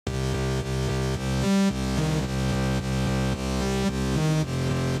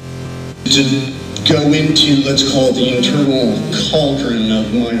to go into, let's call it, the internal cauldron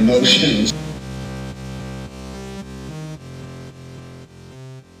of my emotions.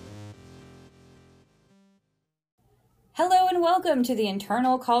 Hello and welcome to the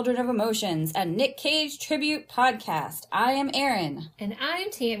Internal Cauldron of Emotions, a Nick Cage tribute podcast. I am Erin. And I'm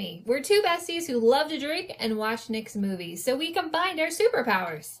Tammy. We're two besties who love to drink and watch Nick's movies, so we combined our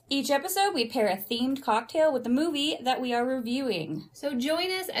superpowers. Each episode, we pair a themed cocktail with the movie that we are reviewing. So join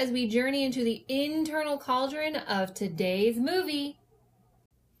us as we journey into the internal cauldron of today's movie.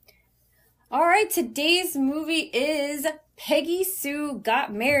 All right, today's movie is Peggy Sue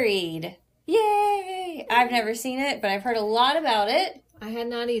Got Married. Yay! I've never seen it, but I've heard a lot about it. I had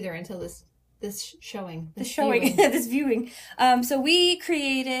not either until this showing. This viewing. So we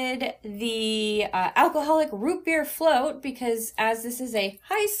created the alcoholic root beer float because as this is a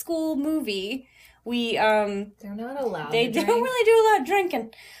high school movie, we they're not allowed. They to drink. don't really do a lot of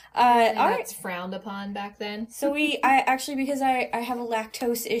drinking. That's frowned upon back then. So because I have a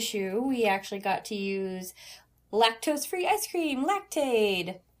lactose issue, we actually got to use lactose-free ice cream,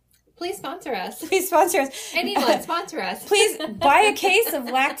 Lactaid. Please sponsor us. Please sponsor us. Anyone, sponsor us. Please buy a case of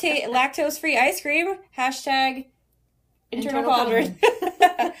lactose-free ice cream. Hashtag internal cauldron.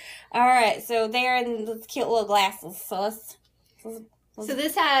 All right, so they're in the cute little glasses. So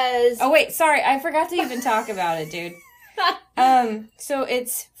this has... Oh, wait, sorry. I forgot to even talk about it, dude. So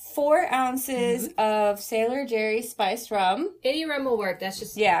it's 4 ounces of Sailor Jerry spiced rum. Any rum will work. That's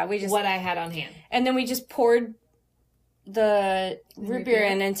just what I had on hand. And then we just poured the root beer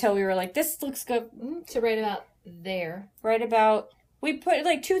in until we were like, this looks good. So right about there. We put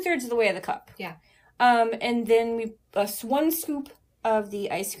like 2/3 of the way of the cup. Yeah. And then we 1 scoop of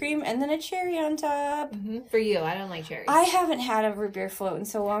the ice cream and then a cherry on top. For you, I don't like cherries. I haven't had a root beer float in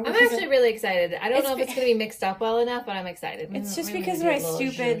so long. I'm actually really excited. I don't know if it's going to be mixed up well enough, but I'm excited. It's just because of my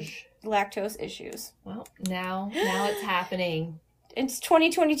stupid lactose issues. Well, now it's happening. It's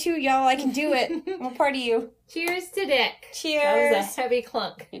 2022, y'all. I can do it. I'm a part of you. Cheers to Dick. Cheers. That was a heavy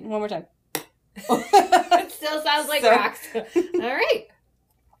clunk. One more time. It still sounds like rocks. All right.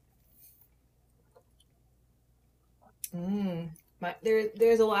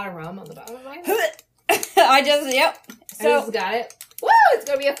 There's a lot of rum on the bottom of my head. I just got it. Woo! It's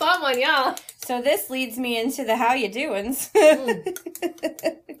going to be a fun one, y'all. So this leads me into the how you doings.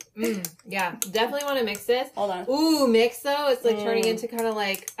 Yeah, definitely want to mix this. Hold on. Ooh, mix though. It's like turning into kind of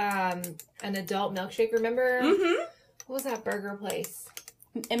like an adult milkshake. Remember? What was that burger place?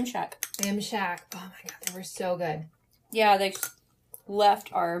 M Shack. M Shack. Oh my god, they were so good. Yeah, they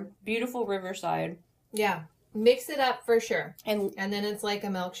left our beautiful Riverside. Yeah. Mix it up for sure. And then it's like a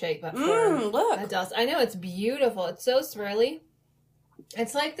milkshake, but for look. adults. I know, it's beautiful. It's so swirly.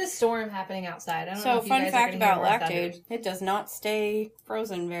 It's like the storm happening outside. I don't know if you guys fun fact about Lactaid. Lactaid, it does not stay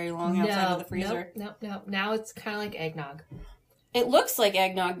frozen very long outside of the freezer. No. Now it's kind of like eggnog. It looks like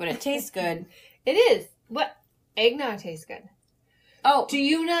eggnog, but it tastes good. It is. What? Eggnog tastes good. Oh. Do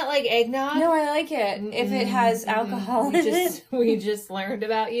you not like eggnog? No, I like it. If it has alcohol in it. We just learned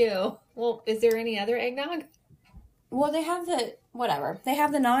about you. Well, is there any other eggnog? Well, they have the, whatever. They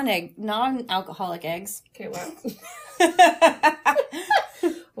have the non-alcoholic eggs. Okay, well.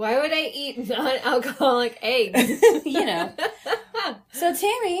 Why would I eat non-alcoholic eggs? You know. So,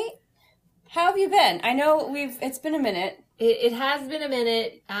 Tammy, how have you been? I know it's been a minute. It has been a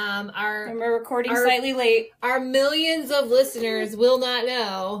minute. We're recording slightly late. Our millions of listeners will not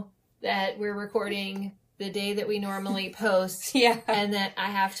know that we're recording the day that we normally post. Yeah. And that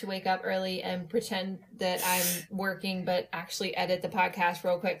I have to wake up early and pretend that I'm working, but actually edit the podcast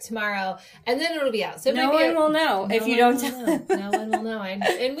real quick tomorrow. And then it'll be out. So no one will know if you don't tell. No one will know.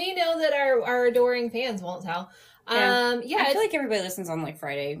 And we know that our adoring fans won't tell. I feel like everybody listens on like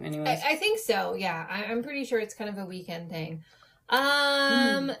Friday anyways. I think so. Yeah. I'm pretty sure it's kind of a weekend thing.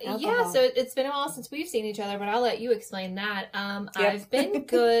 So it's been a while since we've seen each other, but I'll let you explain that. I've been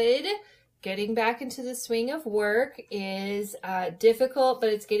good. Getting back into the swing of work is difficult,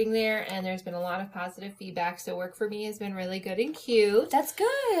 but it's getting there, and there's been a lot of positive feedback, so work for me has been really good and cute. That's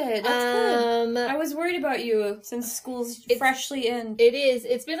good. Good. I was worried about you since school's freshly in. It is.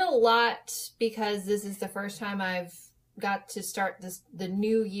 It's been a lot because this is the first time I've got to start the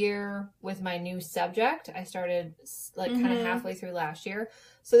new year with my new subject. I started kind of halfway through last year.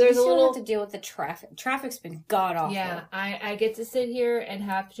 So there's a little... have to deal with the traffic. Traffic's been god-awful. Yeah, I get to sit here and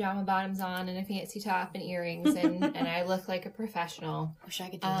have pajama bottoms on and a fancy top and earrings, and I look like a professional. Wish I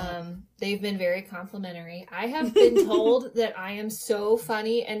could do that. They've been very complimentary. I have been told that I am so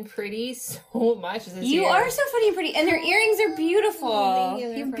funny and pretty so much this year. You are so funny and pretty, and your earrings are beautiful. Oh,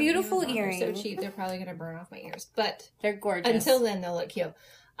 you have beautiful earrings. They're so cheap, they're probably going to burn off my ears, but they're gorgeous. Until then, they'll look cute.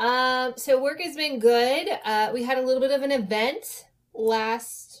 So work has been good. We had a little bit of an event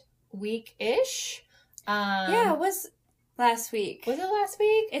last week-ish. Yeah, it was last week. Was it last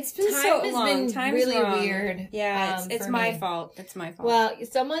week? It's been Time so has long. been Time's really wrong. weird. Yeah, it's for my me. fault. It's my fault. Well,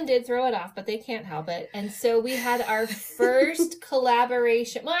 someone did throw it off, but they can't help it. And so we had our first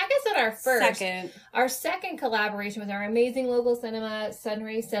collaboration. Well, I guess not our first. Second. Our second collaboration with our amazing local cinema,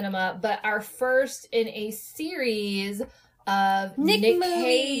 Sunray Cinema, but our first in a series of Nick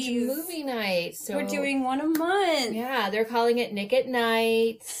Cage movie night. So we're doing one a month. Yeah, they're calling it Nick at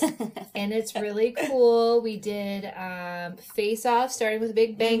Night, and it's really cool. We did Face Off, starting with a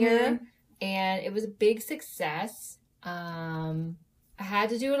big banger, and it was a big success. I had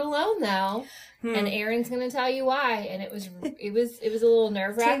to do it alone though, and Erin's going to tell you why. And it was a little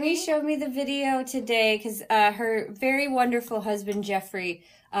nerve wracking. Tammy showed me the video today because her very wonderful husband Jeffrey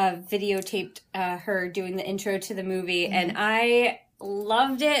videotaped her doing the intro to the movie, and I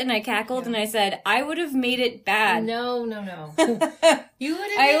loved it, and I cackled, and I said, I would have made it bad. No. You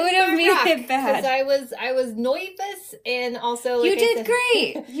would have. I would have made it bad. Because I was nervous, and also you did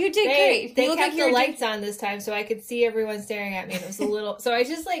great. You did great. They kept the lights on this time, so I could see everyone staring at me. And it was a little. So I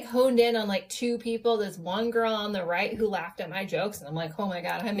just like honed in on like two people. This one girl on the right who laughed at my jokes, and I'm like, oh my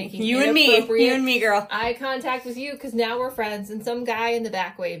god, I'm making you and me, girl. Eye contact with you because now we're friends. And some guy in the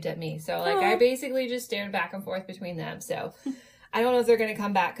back waved at me, so like I basically just stared back and forth between them. So. I don't know if they're going to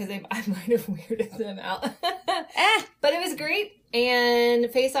come back because I might have weirded them out. But it was great. And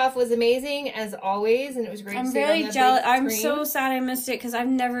Face Off was amazing, as always. And it was great to see it on the big screen. I'm so sad I missed it because I've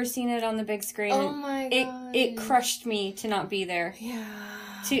never seen it on the big screen. Oh my god. It crushed me to not be there. Yeah.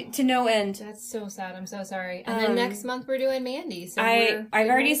 To no end. That's so sad. I'm so sorry. And then next month we're doing Mandy. So I've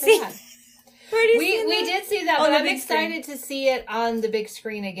already seen We did see that, but I'm excited to see it on the big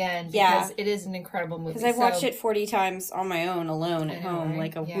screen again because it is an incredible movie. Because I've watched it 40 times on my own, alone at home,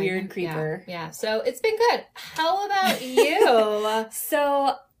 like a weird creeper. Yeah, so it's been good. How about you?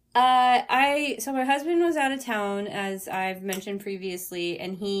 So my husband was out of town, as I've mentioned previously,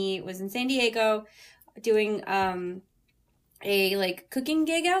 and he was in San Diego doing a like cooking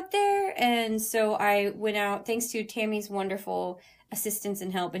gig out there, and so I went out thanks to Tammy's wonderful assistance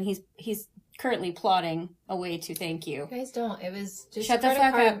and help, and he's currently plotting a way to thank you. You guys don't. It was just shut the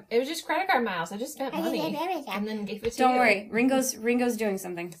fuck up. It was just credit card miles. I just spent money and then gave it to Don't you. worry, Ringo's doing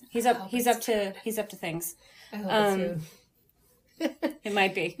something. He's up to things. I hope it's food. It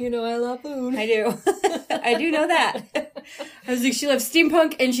might be. You know I love food. I do. I do know that. I was like, she loves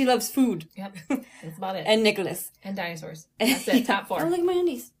steampunk and she loves food. Yep, that's about it. And Nicholas and dinosaurs. That's it. Top 4. Oh, look at my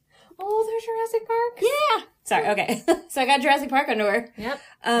undies. Oh, there's Jurassic Park. Yeah. Sorry. Okay. So I got Jurassic Park underwear. Yep.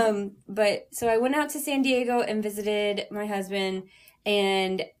 But so I went out to San Diego and visited my husband,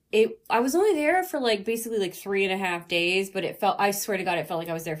 and I was only there for like basically like 3.5 days, but I swear to God, it felt like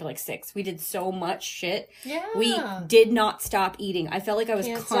I was there for like 6. We did so much shit. Yeah. We did not stop eating. I felt like I was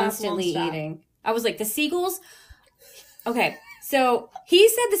constantly eating. I was like, the seagulls. Okay. So he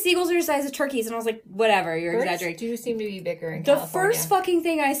said the seagulls are the size of turkeys, and I was like, whatever, you're exaggerating. Do seem to be bigger in the California. first fucking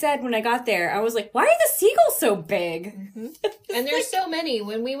thing I said when I got there, I was like, why are the seagulls so big? Mm-hmm. And there's so many.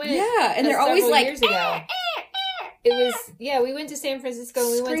 When we went and they're always like, years ago. It was, we went to San Francisco,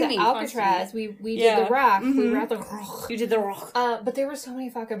 and we went to Alcatraz, we did the rock, we were at the rock. You did the rock. But there were so many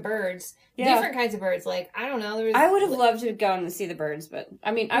fucking birds. Different kinds of birds, like, I don't know. I would have loved to go and see the birds, but,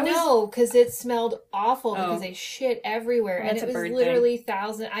 I mean, No, because it smelled awful because they shit everywhere, well, and it was literally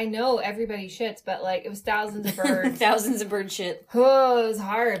thousands, I know everybody shits, but, like, it was thousands of birds. Thousands of bird shit. Oh, it was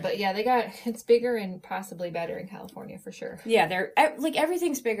hard, but yeah, it's bigger and possibly better in California, for sure. Yeah, like,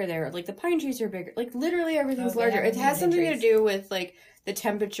 everything's bigger there. Like, the pine trees are bigger. Like, literally everything's larger. It has something to do with, like, the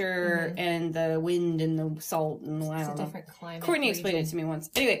temperature and the wind and the salt and I don't know. Different climate. Courtney explained it to me once.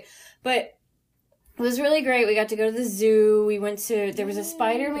 Anyway, but it was really great. We got to go to the zoo. We went to, there was a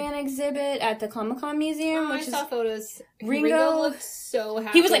Spider-Man exhibit at the Comic-Con Museum. I saw photos. Ringo looked so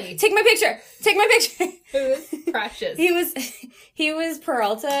happy. He was like, take my picture. Take my picture. It was precious. He was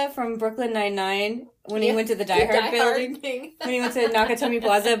Peralta from Brooklyn Nine-Nine when he went to the Die Hard building. When he went to Nakatomi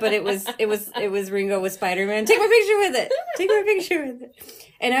Plaza, but it was Ringo with Spider-Man. Take my picture with it. Take my picture with it.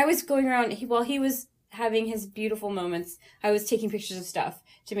 And I was going around, while he was having his beautiful moments, I was taking pictures of stuff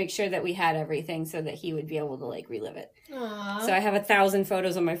to make sure that we had everything so that he would be able to like relive it. Aww. So I have 1,000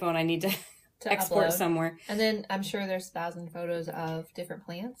 photos on my phone I need to export upload somewhere. And then I'm sure there's 1,000 photos of different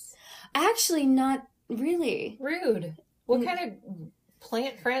plants. Actually, not really. Rude. What kind of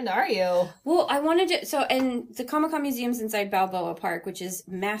plant friend are you? Well, I wanted to, and the Comic-Con Museum's inside Balboa Park, which is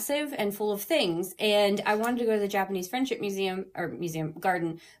massive and full of things, and I wanted to go to the Japanese Friendship Museum,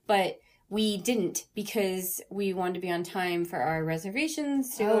 garden, but we didn't because we wanted to be on time for our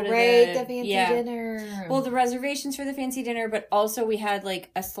reservations to go to the fancy dinner. Well, the reservations for the fancy dinner, but also we had like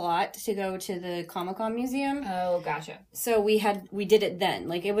a slot to go to the Comic-Con museum. Oh, gotcha. So we did it then.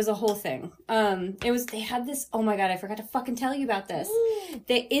 Like it was a whole thing. They had this, oh my God, I forgot to fucking tell you about this.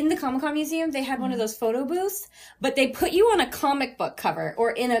 In the Comic-Con museum, they had one of those photo booths, but they put you on a comic book cover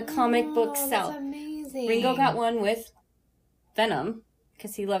or in a comic book cell. That's amazing. Ringo got one with Venom.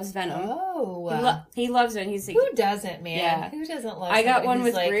 Because he loves Venom. Oh. He loves it. He's like, who doesn't, man? Yeah. Who doesn't love I got one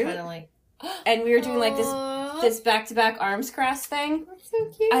with like, Groot. And we were doing like this back-to-back arms cross thing. That's so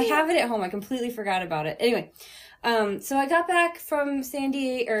cute. I have it at home. I completely forgot about it. Anyway, so I got back from San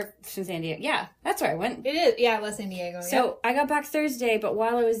Diego. Yeah, that's where I went. It is. Yeah, it was San Diego. So I got back Thursday, but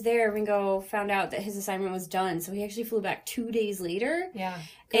while I was there, Ringo found out that his assignment was done. So he actually flew back 2 days later. Yeah.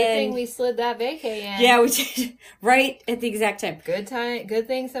 Good thing we slid that vacay in. Yeah, we did. Right at the exact time. Good time. Good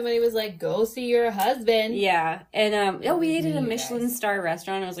thing somebody was like, go see your husband. Yeah. And, we ate at a Michelin star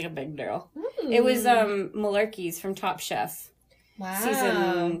restaurant. It was like a big deal. It was, Malarkey's from Top Chef. Wow.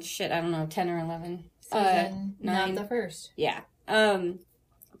 Season, I don't know, 10 or 11. Season 9. Not the first. Yeah. Brian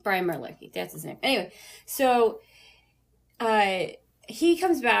Malarkey. That's his name. Anyway, so, he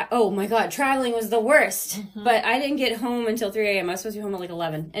comes back. Oh my God, traveling was the worst. Mm-hmm. But I didn't get home until 3 a.m. I was supposed to be home at like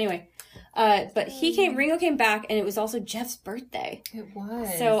 11. Anyway, but Ringo came back, and it was also Jeff's birthday. It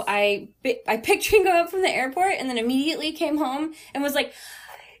was. So I picked Ringo up from the airport, and then immediately came home and was like,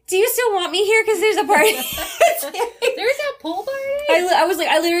 do you still want me here? Because there's a party. There's a pool party? I was like,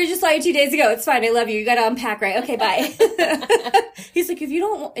 I literally just saw you 2 days ago. It's fine. I love you. You got to unpack, right? Okay, bye. He's like,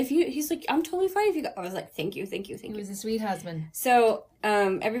 he's like, I'm totally fine if you go. I was like, thank you. He was a sweet husband. So,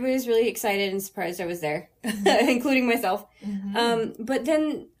 everybody was really excited and surprised I was there, including myself. Mm-hmm. But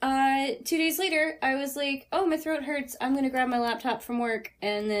then, 2 days later, I was like, oh, my throat hurts. I'm going to grab my laptop from work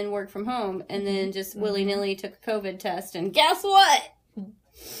and then work from home. And then just willy-nilly took a COVID test. And guess what?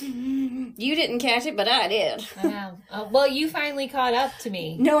 You didn't catch it, but I did. I know. Well, you finally caught up to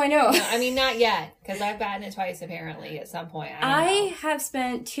me. No, I know. No, I mean, not yet, because I've gotten it twice, apparently, at some point. I have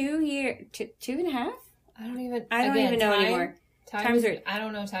spent 2 years, two and a half? I don't even know anymore. Times are, I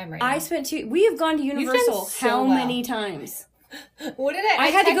don't know time right now. I spent 2, we have gone to Universal many times? What did I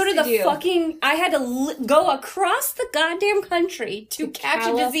had to go to the I had to go across the goddamn country to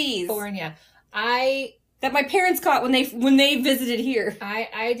catch a disease. California. That my parents caught when they visited here.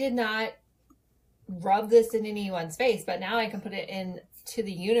 I did not rub this in anyone's face, but now I can put it into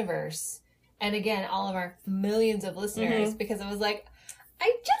the universe. And again, all of our millions of listeners, because I was like,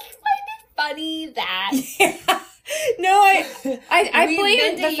 I just find it funny that... Yeah. No, I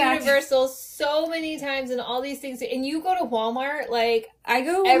blame the Universal so many times and all these things, and you go to Walmart like I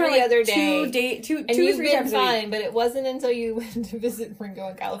go every other day, two and or you've 3 been times fine. But it wasn't until you went to visit Ringo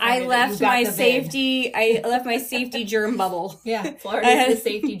in California. I left my safety germ bubble. Yeah, Florida's the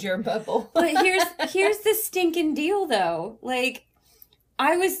safety germ bubble. But here's the stinking deal, though. Like,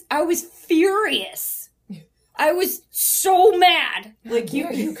 I was furious. I was so mad. Like, you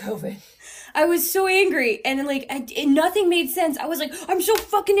COVID. I was so angry, and nothing made sense. I was like, I'm so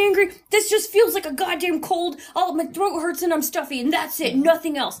fucking angry. This just feels like a goddamn cold. Oh, my throat hurts and I'm stuffy, and that's it.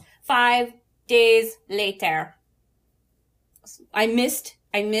 Nothing else. 5 days later, I missed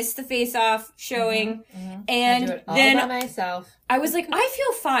the face-off showing, and I do it all then by myself. I was like, I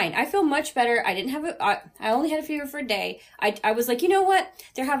feel fine. I feel much better. I didn't have I only had a fever for a day. I was like, you know what?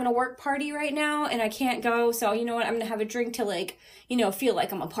 They're having a work party right now, and I can't go. So you know what? I'm gonna have a drink to feel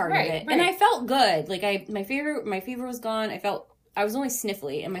like I'm a part of it. Right. And I felt good. Like my fever was gone. I was only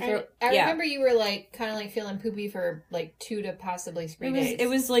sniffly, and my throat. I remember you were kind of feeling poopy for 2 to possibly 3 days. It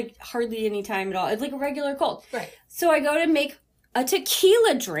was hardly any time at all. It's like a regular cold. Right. So I go to make a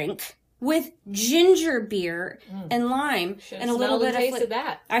tequila drink with ginger beer and lime and a little bit of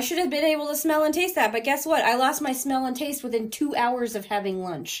that. I should have been able to smell and taste that, but guess what? I lost my smell and taste within 2 hours of having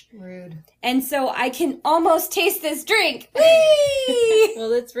lunch. Rude. And so I can almost taste this drink. Whee!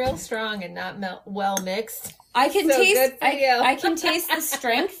 Well, it's real strong and not well mixed. I can taste. Good for you. I can taste the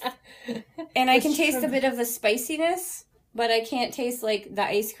strength, and I can taste a bit of the spiciness. But I can't taste the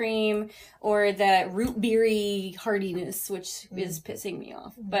ice cream or the root beery heartiness, which is pissing me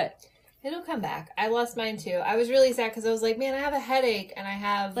off. But it'll come back. I lost mine too. I was really sad because I was like, man, I have a headache and I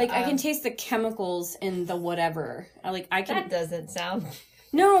have I can taste the chemicals in the whatever. I can. That doesn't sound.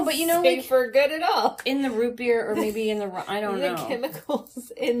 No, but safe for good at all. In the root beer or maybe in the I don't know. The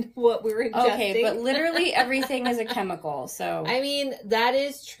chemicals in what we're ingesting. Okay, but literally everything is a chemical. So I mean, that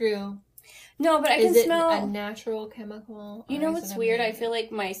is true. No, but I can smell a natural chemical. You know what's weird? I feel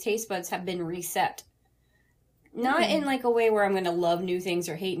like my taste buds have been reset. Not in like a way where I'm gonna love new things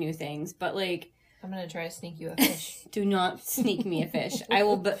or hate new things, but like I'm gonna try to sneak you a fish. Do not sneak me a fish. I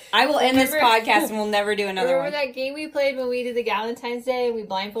will end this podcast and we'll never do another one. Remember that game we played when we did the Valentine's Day and we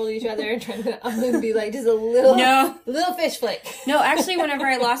blindfolded each other and tried to, I'm gonna be like just a little fish flake. No, actually, whenever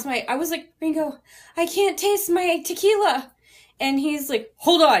I lost I was like, Ringo, I can't taste my tequila, and he's like,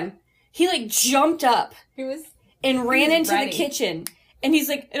 hold on. He like jumped up and ran into the kitchen, and he's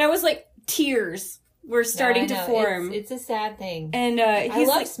like, and I was like, tears were starting to form. It's a sad thing. And I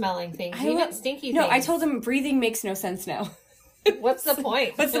love smelling things. Even stinky things. No, I told him breathing makes no sense now. What's the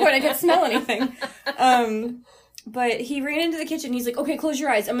point? What's the point? I can't smell anything. But he ran into the kitchen. He's like, okay, close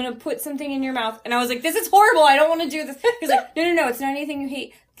your eyes. I'm going to put something in your mouth. And I was like, this is horrible. I don't want to do this. He's like, no. It's not anything you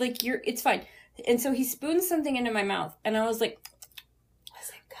hate. Like, it's fine. And so he spooned something into my mouth. And I was like,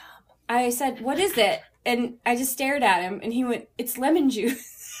 come. I said, what is it? And I just stared at him. And he went, it's lemon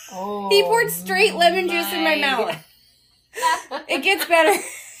juice. Oh, he poured straight lemon juice in my mouth. It gets better.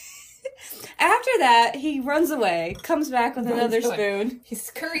 After that, he runs away, comes back with another spoon. He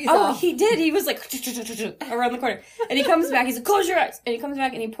scurries off. Oh, he did. He was like around the corner. And he comes back. He's like, close your eyes. And he comes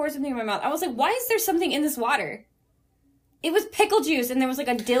back and he pours something in my mouth. I was like, why is there something in this water? It was pickle juice and there was like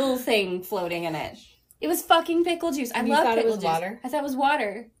a dill thing floating in it. It was fucking pickle juice. I love pickle juice. Water? I thought it was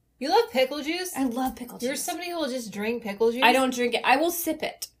water. You love pickle juice? I love pickle juice. You're somebody who will just drink pickle juice? I don't drink it. I will sip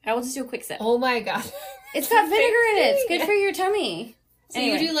it. I will just do a quick sip. Oh my god. It's got vinegar in it. It's good for your tummy. So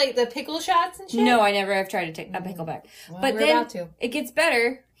anyway. You do like the pickle shots and shit? No, I never have tried to take a pickleback. Well, but then it gets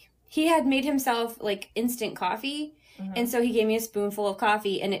better. He had made himself like instant coffee. Mm-hmm. And so he gave me a spoonful of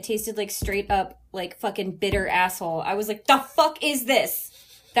coffee and it tasted like straight up like fucking bitter asshole. I was like, the fuck is this?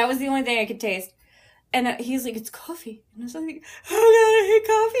 That was the only thing I could taste. And he's like, it's coffee. And I was like, oh god, I hate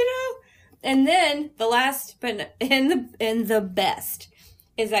coffee now. And then the last, but and the best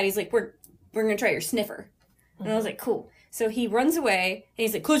is that he's like, we're gonna try your sniffer. Mm-hmm. And I was like, cool. So he runs away and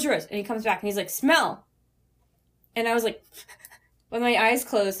he's like, close your eyes. And he comes back and he's like, smell. And I was like, with my eyes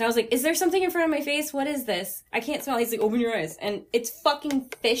closed. And I was like, is there something in front of my face? What is this? I can't smell. He's like, open your eyes. And it's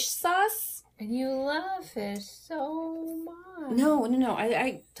fucking fish sauce. And you love fish so much. No.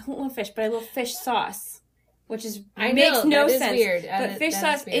 I don't love fish, but I love fish sauce. Which makes no sense. Weird. But fish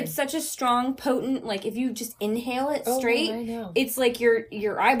sauce, it's such a strong, potent, like if you just inhale it straight, it's like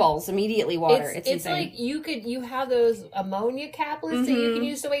your eyeballs immediately water. It's insane. Like you have those ammonia caplets that you can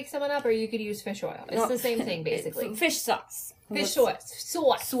use to wake someone up, or you could use fish oil. It's the same thing, basically. Fish sauce. Fish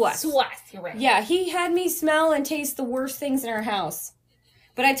sauce. You're right. Yeah, he had me smell and taste the worst things in our house.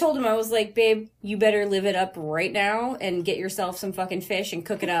 But I told him, I was like, babe, you better live it up right now and get yourself some fucking fish and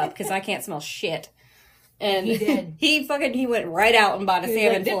cook it up, because I can't smell shit. And he did. He went right out and bought a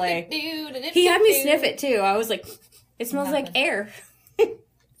salmon fillet. He had me sniff it too. I was like, it smells like air.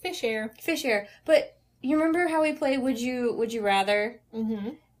 Fish air. Fish air. But you remember how we played Would You Rather? Mm-hmm.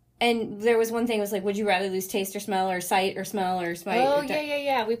 And there was one thing, it was like, would you rather lose taste or smell or sight or smell or smite? Oh,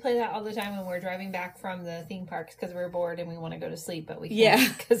 yeah. We play that all the time when we're driving back from the theme parks because we're bored and we want to go to sleep, but we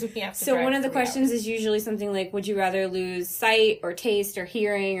can't because we have to So one of the questions is usually something like, would you rather lose sight or taste or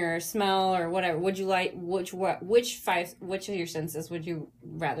hearing or smell or whatever? Would you like, which of your senses would you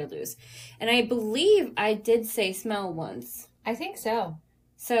rather lose? And I believe I did say smell once. I think so.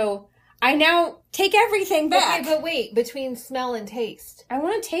 So I now take everything back. Okay, but wait, between smell and taste. I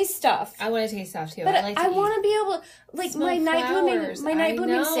want to taste stuff. I want to taste stuff too. But I want to be able to, like, my night blooming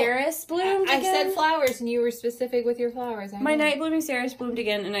cereus bloomed again. I said flowers and you were specific with your flowers. My night blooming cereus bloomed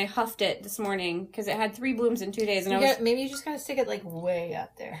again and I huffed it this morning because it had 3 blooms in 2 days. And maybe you just gotta stick it like way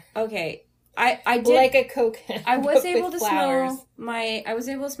up there. Okay. I did. Like a coconut. I was able to smell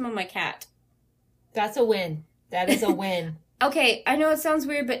my cat. That's a win. That is a win. Okay, I know it sounds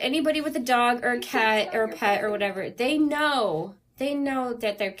weird, but anybody with a dog or a cat or a pet or whatever, they know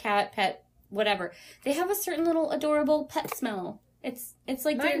that their cat, pet, whatever, they have a certain little adorable pet smell. It's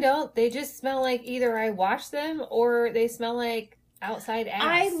like mine don't. They just smell like either I wash them or they smell like outside ass.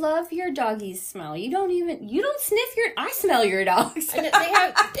 I love your doggy's smell. You don't sniff I smell your dog's.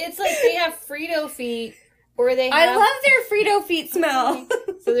 It's like they have Frito feet or they have... I love their Frito feet smell.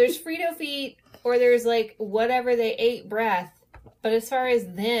 So there's Frito feet or there's like whatever they ate breath. But as far as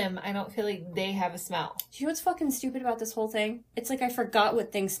them, I don't feel like they have a smell. Do you know what's fucking stupid about this whole thing? It's like I forgot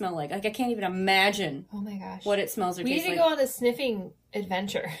what things smell like. Like I can't even imagine. Oh my gosh. What it smells or tastes like. We need to go on a sniffing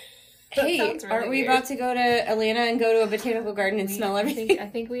adventure. Hey, aren't we about to go to Atlanta and go to a botanical garden and smell everything? I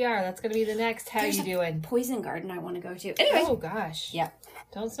think we are. That's going to be the next. There's you doing? Poison garden I want to go to. Anyway. Oh gosh. Yeah.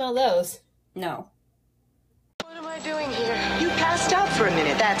 Don't smell those. No. What am I doing here? You passed out for a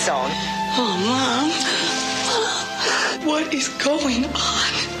minute, that's all. Oh, Mom. What is going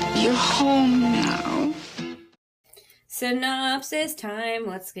on? You're home now. Synopsis time.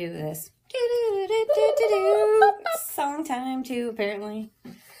 Let's do this. Song time too, apparently.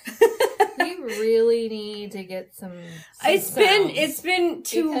 We really need to get some It's been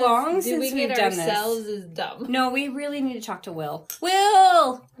too long since we've done this. Ourselves is dumb. No, we really need to talk to Will.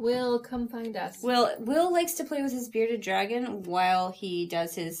 Will, come find us. Will likes to play with his bearded dragon while he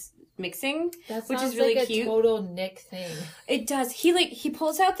does his mixing, which is really like cute. A total Nick thing. It does. He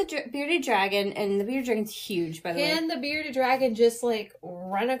pulls out the bearded dragon, and the bearded dragon's huge. By the way, can the bearded dragon just like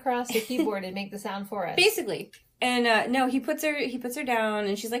run across the keyboard and make the sound for us? Basically. And no, he puts her down,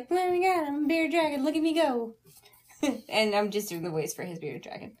 and she's like, "Oh my god, I'm a bearded dragon! Look at me go!" And I'm just doing the voice for his bearded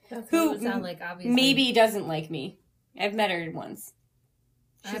dragon, who would sound like obviously maybe doesn't like me. I've met her once.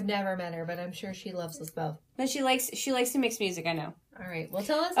 I've never met her, but I'm sure she loves us both. But she likes to mix music. I know. All right, well,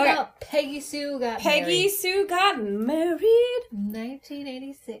 tell us about Peggy Sue Got Married. Peggy Sue Got Married,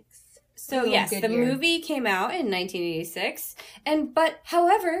 1986. So yes, the movie came out in 1986, but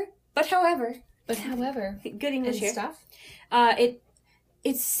however, good English here. Stuff.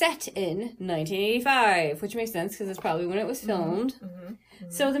 It's set in 1985, which makes sense because it's probably when it was filmed.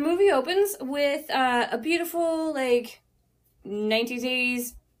 So the movie opens with a beautiful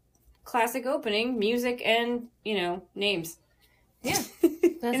 1980s classic opening, music and names. Yeah,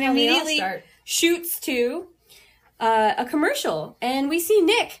 that's and how immediately they all start. Shoots to a commercial, and we see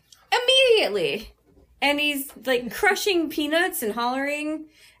Nick immediately, and he's crushing peanuts and hollering.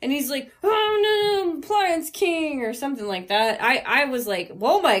 And he's like, "Oh no, Appliance King," or something like that. I was like,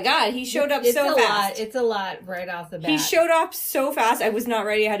 "Oh my god!" He showed up so fast. It's a lot right off the bat. He showed up so fast. I was not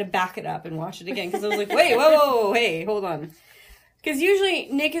ready. I had to back it up and watch it again because I was like, "Wait, whoa, hey, hold on." Because usually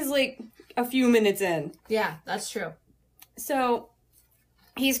Nick is a few minutes in. Yeah, that's true. So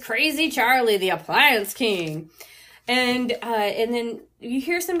he's Crazy Charlie, the Appliance King. And then you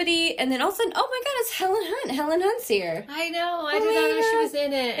hear somebody, and then all of a sudden, oh my god, it's Helen Hunt. Helen Hunt's here. I know. I did not know she was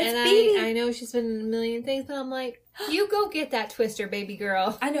in it. It's I know she's been in a million things, but I'm like, you go get that Twister, baby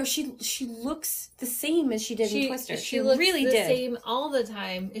girl. I know. She looks the same as she did in Twister. She looks really the same all the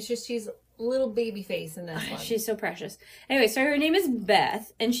time. It's just she's a little baby face in this one. She's so precious. Anyway, so her name is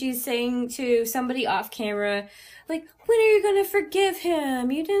Beth, and she's saying to somebody off camera, when are you going to forgive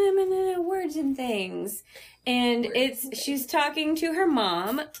him? You did him in words and things. And she's talking to her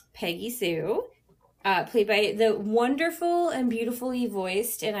mom, Peggy Sue, played by the wonderful and beautifully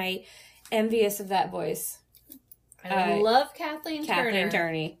voiced, and I envious of that voice. I love Kathleen Turner.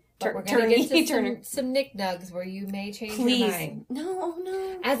 But we're going to get to some Nick Nugs where you may change your mind.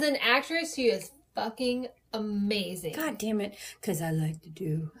 No. As an actress, she is fucking amazing. God damn it. Because I like to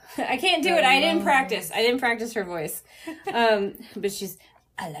do. I can't do it. I didn't practice. I didn't practice her voice. But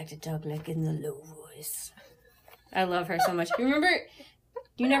I like to talk in the low voice. I love her so much. You remember,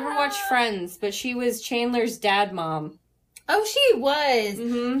 you never watched Friends, but she was Chandler's dad mom. Oh, she was.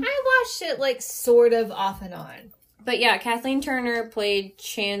 Mm-hmm. I watched it sort of off and on. But yeah, Kathleen Turner played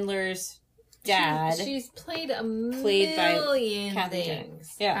Chandler's dad. She's played a million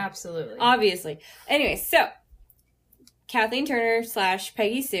things. Yeah. Absolutely. Obviously. Anyway, so Kathleen Turner /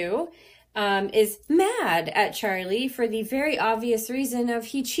 Peggy Sue is mad at Charlie for the very obvious reason of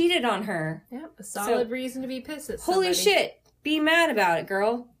he cheated on her. Yeah, a solid reason to be pissed at somebody. Holy shit. Be mad about it,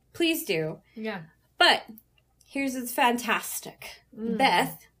 girl. Please do. Yeah. But here's what's fantastic.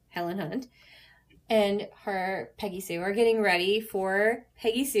 Beth, Helen Hunt, and her Peggy Sue are getting ready for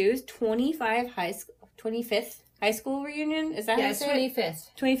Peggy Sue's 25th high school reunion. Is that how you say it? 25th.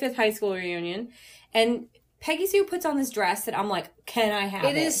 25th high school reunion. And Peggy Sue puts on this dress that I'm like, can I have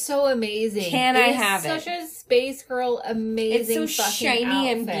it? It is so amazing. Can I have it? It's such a space girl, amazing. It's so shiny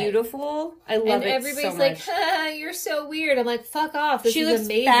outfit. And beautiful. I love it so much. And everybody's like, you're so weird. I'm like, fuck off. This is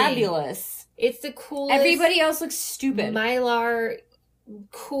amazing. Fabulous. It's the coolest. Everybody else looks stupid. Mylar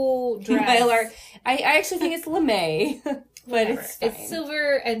cool dress. Mylar. I actually think it's lame, but it's fine. It's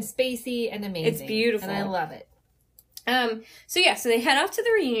silver and spacey and amazing. It's beautiful. And I love it. So they head off to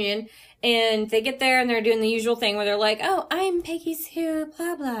the reunion. And they get there and they're doing the usual thing where they're like, "Oh, I'm Peggy Sue,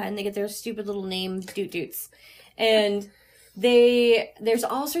 blah, blah." And they get their stupid little name doots. And there's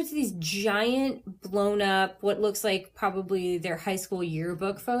all sorts of these giant blown up, what looks like probably their high school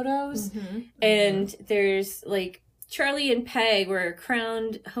yearbook photos. Mm-hmm. And there's Charlie and Peg were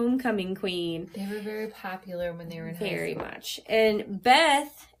crowned homecoming queen. They were very popular when they were in high school. Very much. And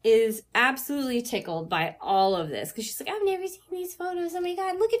Beth is absolutely tickled by all of this because she's like, I've never seen these photos. Oh my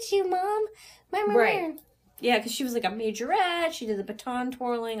god, look at you, Mom. Right. Yeah, because she was a majorette. She did the baton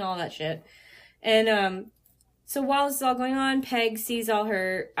twirling, all that shit. And so while this is all going on, Peg sees all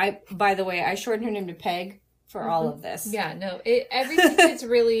her... By the way, I shortened her name to Peg for all of this. Yeah, no, everything gets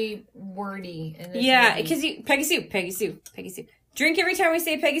really wordy in this movie. Because Peggy Sue. Drink every time we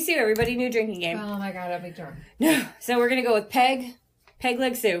say Peggy Sue. Everybody new drinking game. Oh my god, I'll be drunk. No. So we're going to go with Peg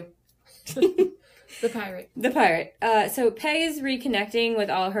Leg Sue. The pirate. So Peg is reconnecting with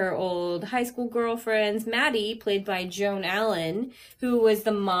all her old high school girlfriends. Maddie, played by Joan Allen, who was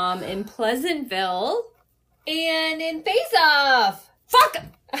the mom in Pleasantville. And in Face Off. Fuck!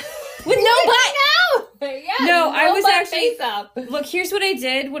 With no butt! Yeah, no, I was actually... Face Off. Look, here's what I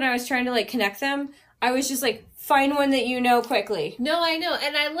did when I was trying to, like, connect them. I was just like, find one that you know quickly. No, I know.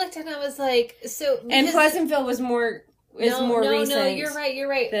 And I looked and I was like, so... And Pleasantville was more... more recent. No, you're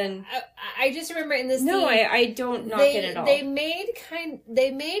right. Than, I just remember in this No, scene, I don't knock it at all. They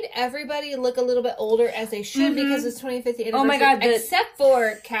made everybody look a little bit older as they should because it's 25th anniversary. Oh my god, except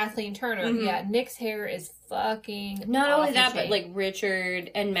for Kathleen Turner. Yeah, Nick's hair is fucking not off only that, the chain. but like Richard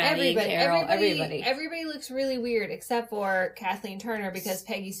and Maddie, Carol, everybody. Everybody looks really weird except for Kathleen Turner because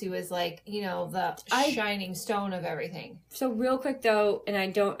Peggy Sue is like, you know, the shining stone of everything. So real quick though, and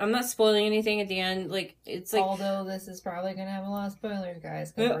I'm not spoiling anything at the end. Like it's like, although this is probably gonna have a lot of spoilers,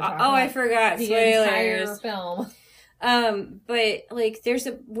 guys. I forgot the spoilers. entire film. But like there's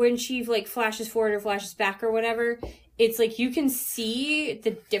when she like flashes forward or flashes back or whatever, it's like you can see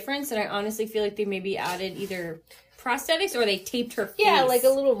the difference, and I honestly feel like they maybe added either prosthetics or they taped her face. Yeah, like a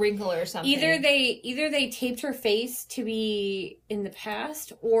little wrinkle or something. Either they taped her face to be in the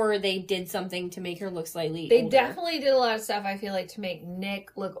past, or they did something to make her look slightly older. Definitely did a lot of stuff, I feel like, to make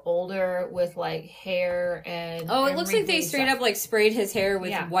Nick look older with like hair and it looks like they straight up like sprayed his hair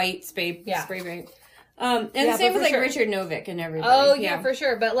with white spray paint. And the same with like Richard Novick and everybody. Oh yeah, for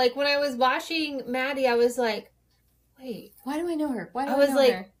sure. But like when I was watching Maddie, I was like, wait, why do I know her? Why do I was know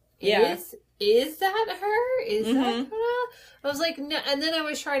like, her? Is that her? Is that her? I was like, no. And then I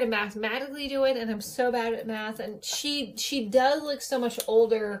was trying to mathematically do it, and I'm so bad at math. And she does look so much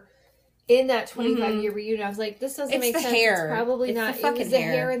older in that 25-year reunion. I was like, this doesn't make sense. Hair. It's probably not. It was the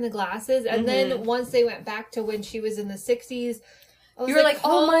hair and the glasses. And then once they went back to when she was in the 60s, I was you were like,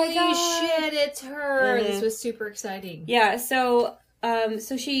 oh my god, shit, it's her. This was super exciting. Yeah, so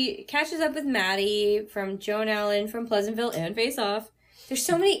she catches up with Maddie from Joan Allen from Pleasantville and Face Off. There's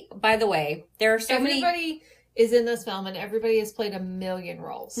so many, by the way, there are so many. Everybody is in this film and everybody has played a million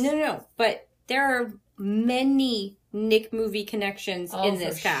roles. No. But there are many Nick movie connections in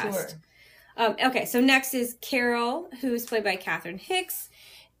this cast. Sure. Okay, so next is Carol, who is played by Catherine Hicks,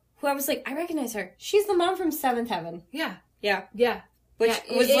 who I was like, I recognize her. She's the mom from Seventh Heaven. Yeah. Which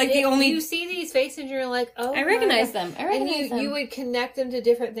was like the only... You see these faces and you're like, oh, I recognize them. And you would connect them to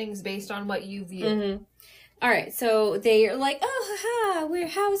different things based on what you view. All right, so they're like, oh,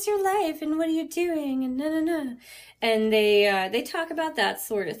 how's your life and what are you doing and no. And they talk about that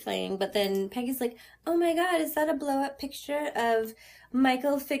sort of thing. But then Peggy's like, oh my God, is that a blow-up picture of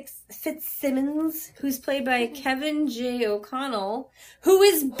Michael Fitzsimmons, who's played by Kevin J. O'Connell, who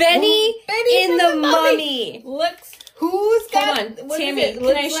is Benny in The Mummy. Who's got... Hold on, Tammy,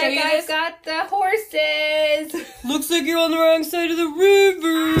 can I show you this? I've got the horses. Looks like you're on the wrong side of the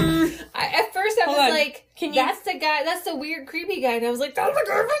river. At first I was like, that's the guy, that's the weird, creepy guy. And I was like, that's the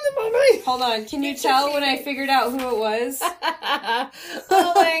guy from The Mummy. Hold on, can you tell when I figured out who it was?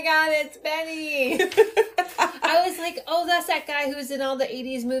 Oh my God, it's Benny. I was like, oh, that's that guy who's in all the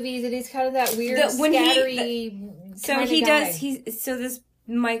 80s movies and he's kind of that weird, scattery so he guy. So this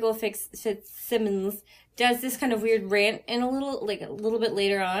Michael Fitzsimmons does this kind of weird rant in a little bit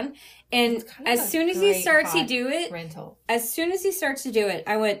later on, and as soon as he starts to do it,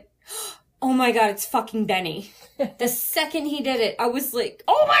 I went, oh my God, it's fucking Benny. The second he did it, I was like,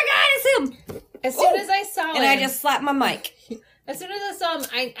 oh my God, it's him. As soon as I saw him, and I just slapped my mic. As soon as I saw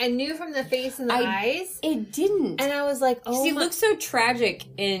him, I knew from the face and the eyes. It didn't. And I was like, oh, he looks so tragic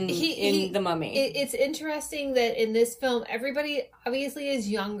in The Mummy. It's interesting that in this film, everybody obviously is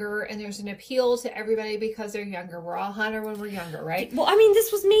younger, and there's an appeal to everybody because they're younger. We're all hotter when we're younger, right? Well, I mean,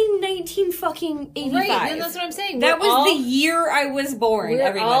 this was made in 1985. Right, and that's what I'm saying. That was the year I was born, we're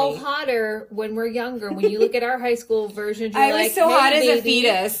everybody. All hotter when we're younger. When you look at our high school versions, you're I was so hot as a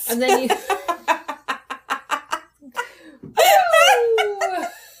fetus. And then you...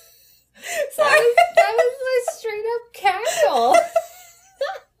 That was a straight up cackle.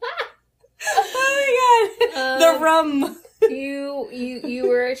 Oh my God. The rum. You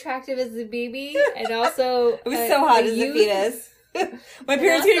were attractive as a baby, and also I was so hot as a fetus. My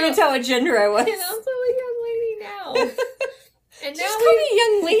parents couldn't even tell what gender I was. And also a young lady now. And now call me a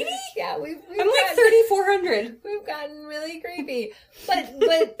young lady? Yeah, I'm like 3,400. We've gotten really creepy.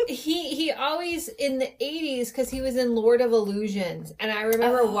 But he always, in the 80s, because he was in Lord of Illusions, and I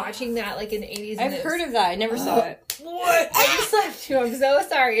remember watching that like in the 80s. I've heard of that. I never saw it. What? I just slapped you. I'm so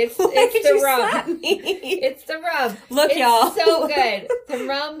sorry. It's the rum. It's the rum. Look, y'all. So good. The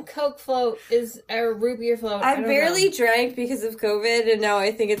rum Coke float is a root beer float. I barely drank because of COVID, and now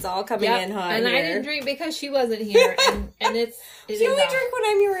I think it's all coming in hot. And here. I didn't drink because she wasn't here, and it's. You only drink when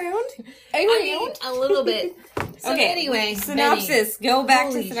I'm around? I mean, a little bit. So okay. Anyway, synopsis. Benny. Go back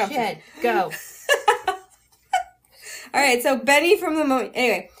Holy to synopsis. Shit. Go. All right, so Benny from the moment.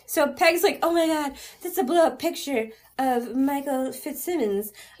 Anyway, so Peg's like, oh my god, that's a blow up picture of Michael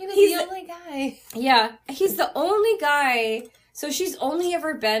Fitzsimmons. He's the only guy. Yeah, he's the only guy. So she's only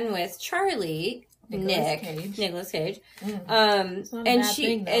ever been with Charlie, Nicolas Cage.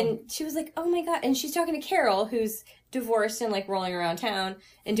 And she was like, oh my god, and she's talking to Carol, who's divorced and like rolling around town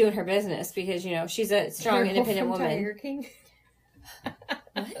and doing her business because she's a strong, independent woman. Tiger King.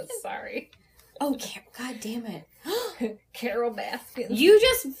 Sorry. Oh, god damn it. Carol Baskin. You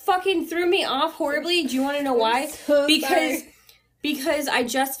just fucking threw me off horribly. Do you want to know why? So because I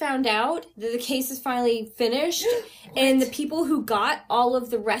just found out that the case is finally finished and the people who got all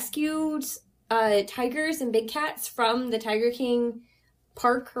of the rescued tigers and big cats from the Tiger King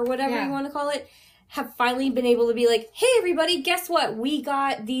park or whatever you want to call it have finally been able to be like, hey everybody, guess what? We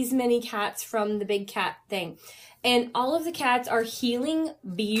got these many cats from the big cat thing. And all of the cats are healing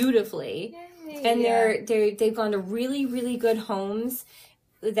beautifully. Yay. And they've gone to really, really good homes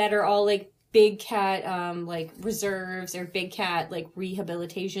that are all like big cat like reserves or big cat like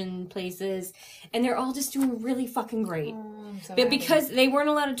rehabilitation places, and they're all just doing really fucking great. But because they weren't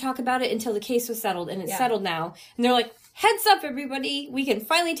allowed to talk about it until the case was settled, and it's settled now, and they're like, heads up everybody, we can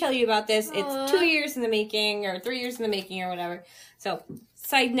finally tell you about this. It's 2 years in the making or 3 years in the making or whatever. So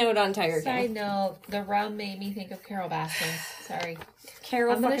side note on Tiger King. Side note, the rum made me think of Carol Baskin. Sorry.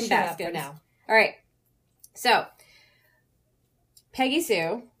 Carol I'm fucking Baskin. For now. All right. So Peggy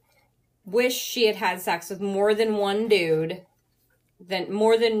Sue wish she had sex with more than one dude,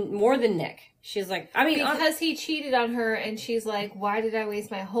 more than Nick. She's like, I mean, because he cheated on her, and she's like, why did I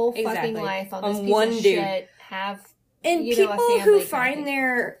waste my whole fucking life on this piece one of dude? Shit? And people who find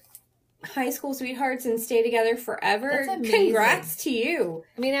their high school sweethearts and stay together forever, congrats to you.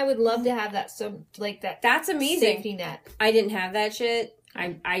 I mean, I would love to have that. So like that. That's amazing. Safety net. I didn't have that shit.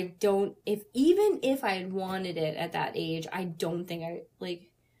 I don't. Even if I had wanted it at that age, I don't think I like.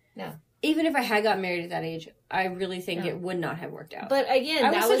 No. Even if I had got married at that age, I really think it would not have worked out. But again,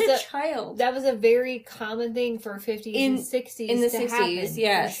 I was such a child. That was a very common thing for 50s and 60s. In the 60s, happen,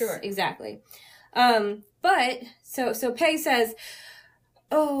 yes, for sure, exactly. But so Peg says,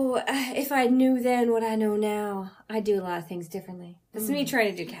 "Oh, if I knew then what I know now, I'd do a lot of things differently." This is me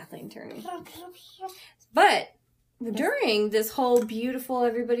trying to do Kathleen Turner. But during this whole beautiful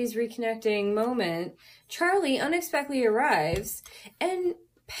everybody's reconnecting moment, Charlie unexpectedly arrives, and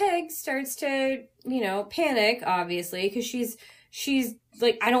Peg starts to, panic, obviously, because she's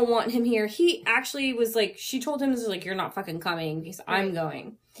like, I don't want him here. He actually was like, she told him, like, you're not fucking coming because I'm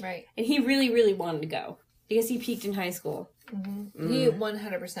going. Right. And he really, really wanted to go because he peaked in high school. Mm-hmm. He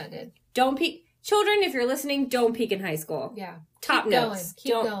 100% did. Don't peak. Children, if you're listening, don't peak in high school. Yeah. Top notes.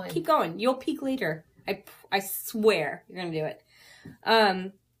 Keep going. Keep going. You'll peak later. I swear you're going to do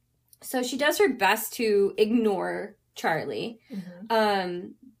it. So she does her best to ignore Charlie. Mm-hmm.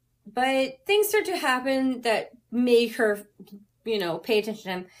 But things start to happen that make her, pay attention to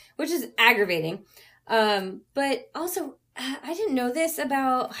him, which is aggravating. But also, I didn't know this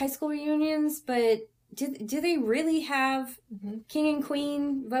about high school reunions, but do they really have king and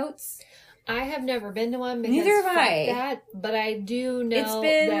queen votes? I have never been to one because neither have I. That, but I do know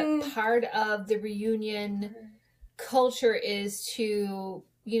that part of the reunion culture is to,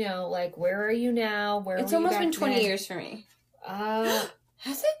 like, where are you now? It's almost been 20 years for me.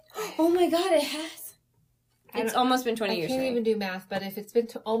 Has it? Oh my god, it has. It's almost been 20 years for me. I can't even do math, but if it's been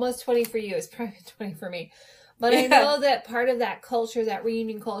almost 20 for you, it's probably 20 for me. But I know that part of that culture, that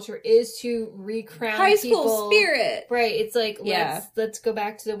reunion culture, is to recrown high school spirit. Right. It's like, let's go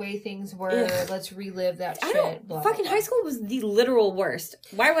back to the way things were. Ugh. Let's relive that shit. High school was the literal worst.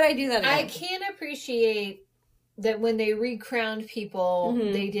 Why would I do that again? I can appreciate that when they recrowned people,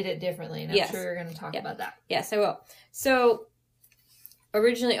 they did it differently. And I'm sure you're going to talk about that. Yes, I will. So,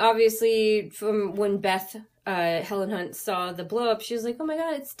 originally, obviously, from when Beth, Helen Hunt, saw the blow up, she was like, oh my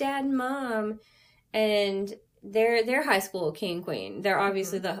god, it's Dad and Mom. And they're high school king and queen. They're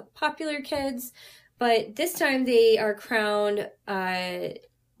obviously the popular kids, but this time they are crowned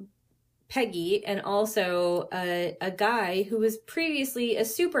Peggy and also a guy who was previously a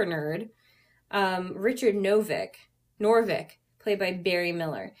super nerd, Richard Norvik, played by Barry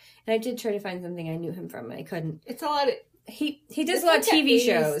Miller. And I did try to find something I knew him from, and I couldn't. It's a lot of... He does a lot of TV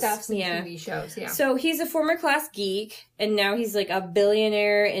shows. TV shows, yeah. So he's a former class geek, and now he's like a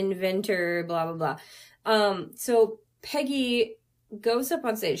billionaire inventor, blah, blah, blah. So Peggy goes up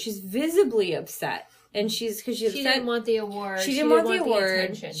on stage. She's visibly upset. And because she's upset. She didn't want the award. She didn't want the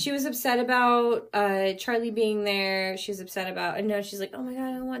award. She was upset about Charlie being there. She was upset about, and now she's like, oh my God,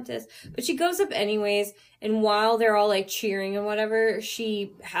 I don't want this. But she goes up anyways. And while they're all like cheering and whatever,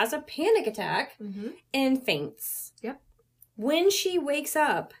 she has a panic attack and faints. Yep. When she wakes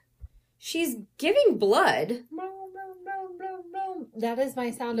up, she's giving blood. That is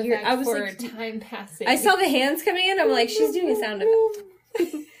my sound effect for like, time passing. I saw the hands coming in. I'm like, she's doing a sound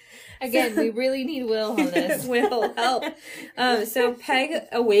effect. Again, we really need Will on this. Will, help. So Peg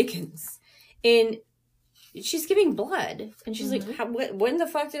awakens, and she's giving blood, and she's like, when the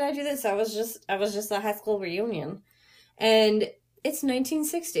fuck did I do this? I was just a high school reunion. And it's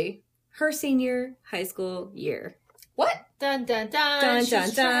 1960, her senior high school year. What? Dun, dun, dun.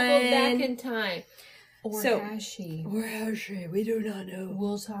 She's traveled back in time. Or has she? We do not know.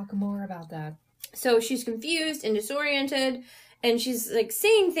 We'll talk more about that. So she's confused and disoriented. And she's, like,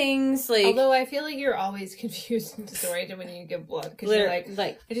 saying things, like... Although I feel like you're always confused and disoriented when you give blood. Because you're like,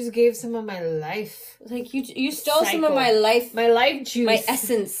 I just gave some of my life. Like, you stole some of my life. My life juice. My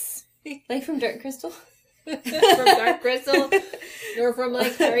essence. Like from Dark Crystal? From Dark Crystal? Or from,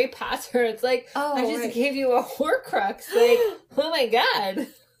 like, Harry Potter. It's like, I just gave you a Horcrux. Like, oh my God.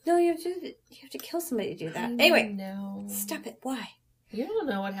 No, you have to kill somebody to do that. Anyway. No. Stop it. Why? You don't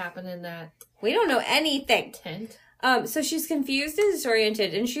know what happened in that. We don't know anything. Tent. So she's confused and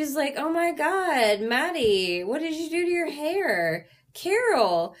disoriented, and she's like, oh my God, Maddie, what did you do to your hair?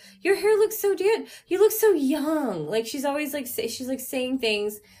 Carol, your hair looks so good. You look so young. Like, she's always like, she's like saying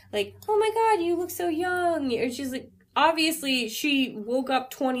things like, oh my God, you look so young. And she's like, obviously she woke up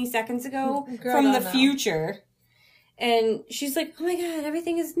 20 seconds ago from the future. And she's like, oh my God,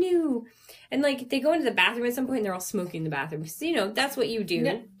 everything is new. And, like, they go into the bathroom at some point and they're all smoking in the bathroom. Because, you know, that's what you do.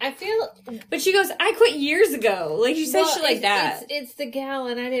 No, I feel... But she goes, I quit years ago. Like, she says shit like that. It's the gal,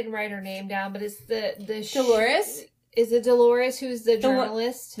 and I didn't write her name down, but it's the Dolores? Is it Dolores who's the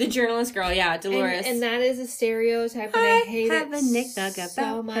journalist? The journalist girl, yeah, Dolores. And that is a stereotype, and I hate it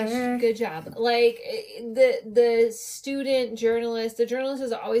so much. Good job. Like, the student journalist, the journalist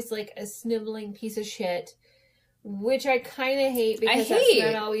is always, like, a sniveling piece of shit. Which I kind of hate because that's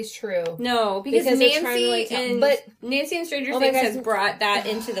not always true. No, because Nancy and Stranger Things has brought that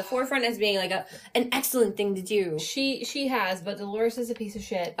into the forefront as being like an excellent thing to do. She has, but Dolores is a piece of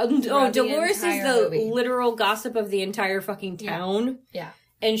shit. Dolores is the literal gossip of the entire fucking town. Yeah.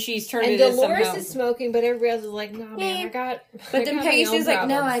 And she's turned it into somehow. And Dolores is smoking, but everybody else is like, nah, man, But then Peggy's like,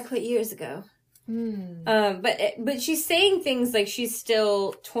 no, I quit years ago. But she's saying things like she's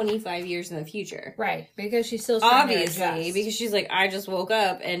still 25 years in the future. Right. Because she's still trying to adjust. Because she's like, I just woke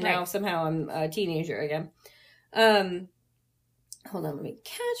up and now somehow I'm a teenager again. Hold on, let me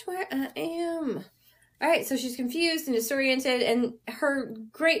catch where I am. Alright, so she's confused and disoriented, and her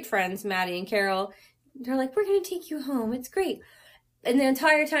great friends, Maddie and Carol, they're like, we're gonna take you home, it's great. And the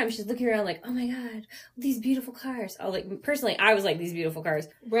entire time she's looking around like, oh my God, these beautiful cars. Oh, like, personally, I was like, these beautiful cars.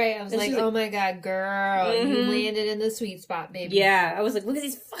 Right, I was like, oh my God, girl, you landed in the sweet spot, baby. Yeah, I was like, look at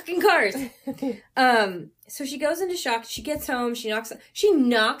these fucking cars. So she goes into shock. She gets home. She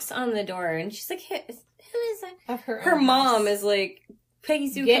knocks on the door, and she's like, who is that? Of her mom is like,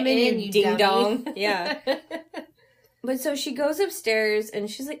 Peggy Sue, come in, you ding dong. Yeah. But so she goes upstairs, and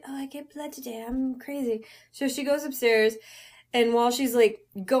she's like, oh, I get blood today. I'm crazy. So she goes upstairs. And while she's, like,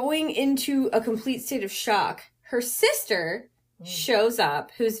 going into a complete state of shock, her sister shows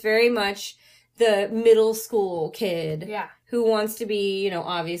up, who's very much the middle school kid. Yeah. Who wants to be, you know,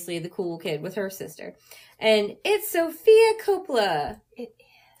 obviously the cool kid with her sister. And it's Sophia Coppola.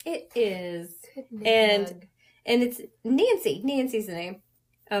 It is. And it's Nancy. Nancy's the name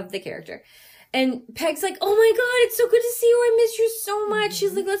of the character. And Peg's like, oh my God, it's so good to see you. I miss you so much.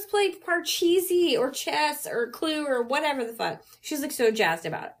 She's like, let's play Parcheesi or chess or Clue or whatever the fuck. She's like so jazzed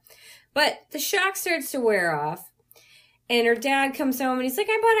about it. But the shock starts to wear off. And her dad comes home and he's like,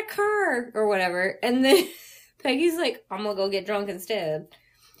 I bought a car or whatever. And then Peggy's like, I'm going to go get drunk instead.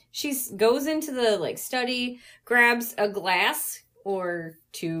 She goes into the like study, grabs a glass or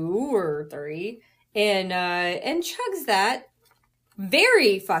 2 or 3 and chugs that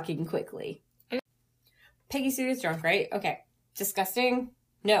very fucking quickly. Peggy Sue is drunk, right? Okay. Disgusting?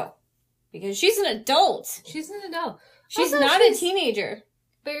 No. Because she's an adult. She's an adult. She's not a teenager.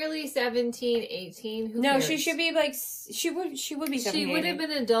 barely 17, 18. Who No, cares? she should be like, she would be 17. She would have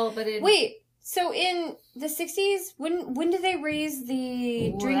been an adult, but Wait, so in the 60s, when did they raise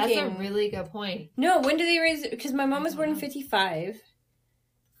the drinking? That's a really good point. No, when did they raise it? Because my mom was born in 55.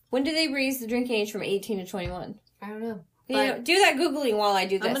 When did they raise the drinking age from 18 to 21? I don't know. You know, do that Googling while I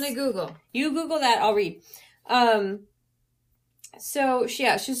do this. I'm going to Google. You Google that, I'll read. So, she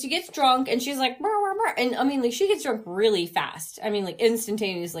gets drunk, and she's like, brr, brr, brr. And, I mean, like, she gets drunk really fast. I mean, like,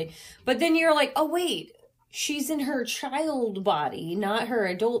 instantaneously. But then you're like, oh, wait, she's in her child body, not her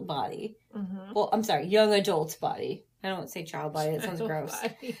adult body. Mm-hmm. Well, I'm sorry, young adult body. I don't want to say child body, that sounds gross.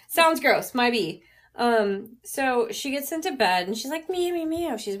 Sounds gross, might be. So she gets into bed, and she's like, meow, meow,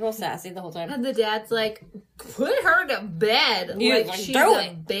 meow. She's real sassy the whole time. And the dad's like, put her to bed. Like she's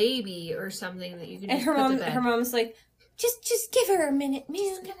a baby or something that you can just put to bed. Her mom's like, just give her a minute, man.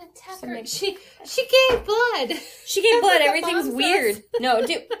 She's gonna tuck her. She gave blood. She gave blood. Everything's weird. No,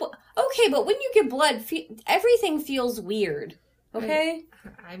 okay, but when you give blood, everything feels weird. Okay?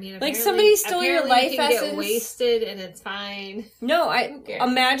 I mean, like somebody stole your life essence. Get wasted and it's fine. No,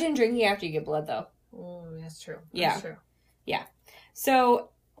 imagine drinking after you get blood, though. Oh, that's true. That's true. Yeah. So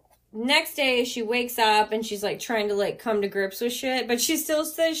next day she wakes up and she's like trying to like come to grips with shit, but she still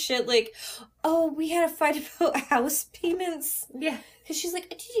says shit like, "Oh, we had a fight about house payments." Yeah. Because she's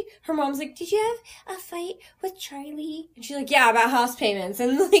like, her mom's like, "Did you have a fight with Charlie?" And she's like, "Yeah, about house payments,"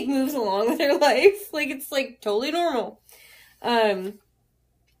 and like moves along with her life. Like it's like totally normal.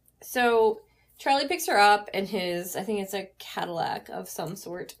 So Charlie picks her up in his, I think it's a Cadillac of some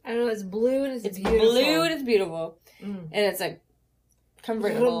sort. I don't know, it's blue and it's beautiful. Blue and it's beautiful. And it's a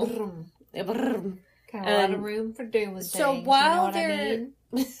convertible. Got a lot of room for doing things. So while I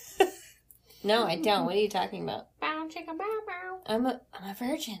mean? No, I don't. What are you talking about? Bow, chicka, bow, bow. I'm a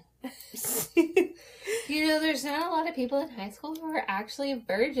virgin. You know, there's not a lot of people in high school who are actually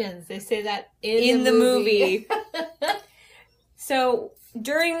virgins. They say that in the movie. So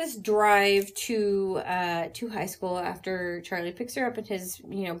during this drive to high school, after Charlie picks her up in his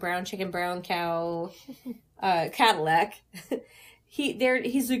brown chicken, brown cow Cadillac,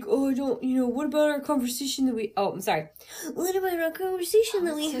 he's like, "Oh, I don't, what about our conversation that we?" Oh, I'm sorry. What about our conversation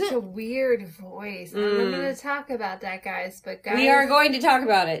that we had? Such a weird voice. I'm going to talk about that, guys. But guys, we are going to talk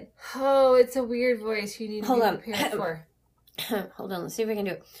about it. Oh, it's a weird voice. You need to be prepared for. Hold on. Let's see if I can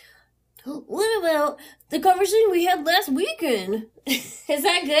do it. What about the conversation we had last weekend? Is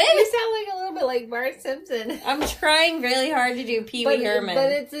that good? You sound like a little bit like Bart Simpson. I'm trying really hard to do Pee Wee Herman.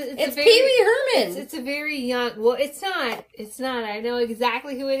 But it's Pee Wee Herman. It's a very young... Well, it's not. It's not. I know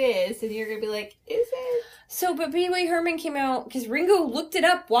exactly who it is. And you're going to be like, is it? So, but Pee Wee Herman came out... Because Ringo looked it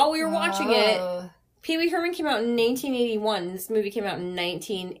up while we were watching it. Pee Wee Herman came out in 1981. This movie came out in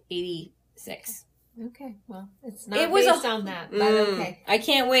 1986. Okay, well, it's not based on that, but okay. I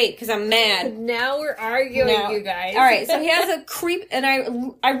can't wait, because I'm mad. Now we're arguing, you guys. Alright, so he has a creep, and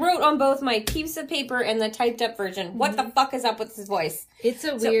I wrote on both my piece of paper and the typed up version, what the fuck is up with his voice? It's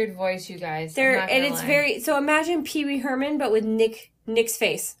a weird voice, you guys. And it's very, so imagine Pee Wee Herman, but with Nick's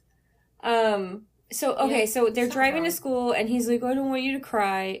face. So they're driving to school, and he's like, "I don't want you to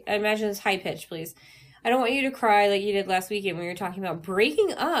cry." I imagine it's high pitch, please. "I don't want you to cry like you did last weekend when we were talking about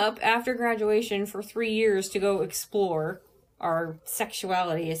breaking up after graduation for 3 years to go explore our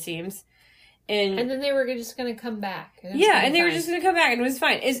sexuality, it seems." And then they were just going to come back. And they were just going to come back, and it was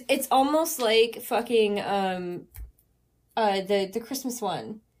fine. It's almost like fucking the Christmas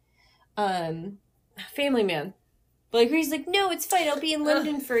one, Family Man. Like, where he's like, "No, it's fine. I'll be in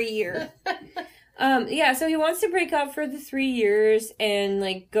London for a year." So he wants to break up for the 3 years and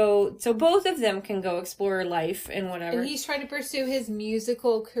like go, so both of them can go explore life and whatever. And he's trying to pursue his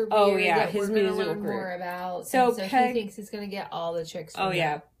musical career. His we're musical learn career. More about. So he thinks he's gonna get all the chicks.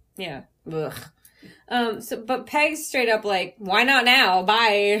 Yeah. Ugh. But Peg's straight up like, "Why not now?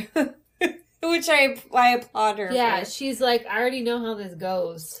 Bye." Which I applaud her. Yeah, for. She's like, "I already know how this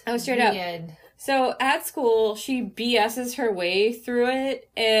goes." Oh, straight up. End. So at school, she BS's her way through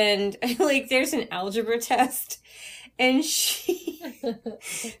it, and like there's an algebra test, and the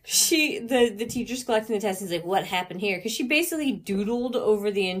teacher's collecting the test and is like, "What happened here?" Because she basically doodled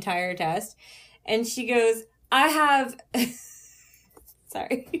over the entire test, and she goes, I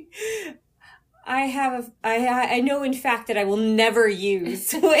know in fact that I will never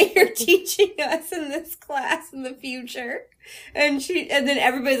use what you're teaching us in this class in the future. And then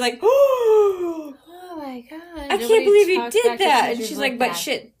everybody's like, "Oh my god, I can't believe you did that." And she's like, "But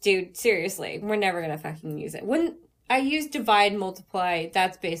shit, dude, seriously, we're never gonna fucking use it. When I use divide, multiply,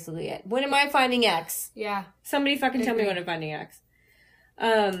 that's basically it. When am I finding X? Yeah. Somebody fucking tell me when I'm finding X."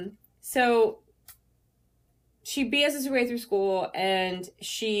 So she BS's her way through school, and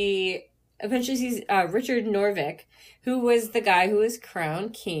she eventually sees Richard Norvik, who was the guy who was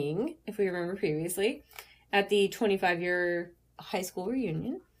crowned king, if we remember previously, at the 25-year high school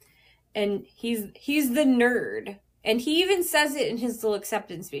reunion. And he's the nerd. And he even says it in his little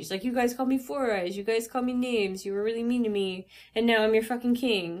acceptance speech. Like, you guys call me Four Eyes, you guys call me names, you were really mean to me, and now I'm your fucking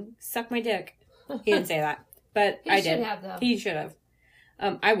king. Suck my dick. He didn't say that, but I did. He should have.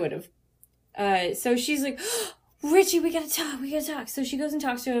 I would have. So she's like, Richie, we gotta talk. So she goes and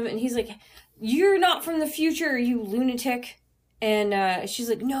talks to him, and he's like, you're not from the future, you lunatic. And she's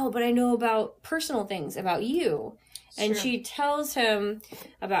like, no, but I know about personal things about you. And she tells him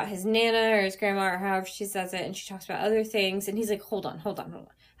about his nana or his grandma or however she says it, and she talks about other things, and he's like, hold on.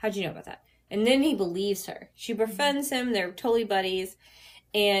 How'd you know about that? And then he believes her. She befriends him, they're totally buddies,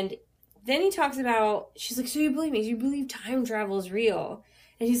 and then he talks about, she's like, so you believe me? You believe time travel is real?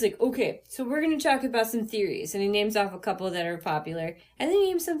 And he's like, okay, so we're going to talk about some theories, and he names off a couple that are popular, and then he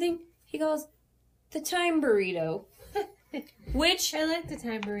names something he calls the time burrito. Which I like the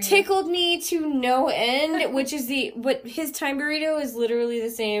time burrito. Tickled me to no end, which is his time burrito is literally the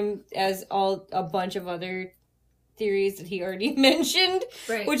same as a bunch of other theories that he already mentioned.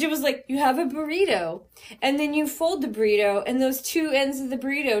 Right. Which it was like, you have a burrito, and then you fold the burrito, and those two ends of the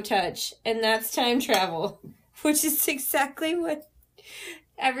burrito touch, and that's time travel. Which is exactly what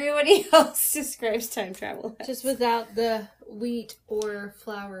everybody else describes time travel as. Just without the wheat or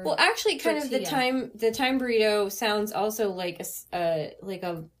flour. Well, actually, kind of the time burrito sounds also like a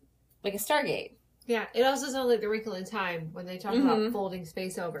Stargate. Yeah, it also sounds like the Wrinkle in Time when they talk about folding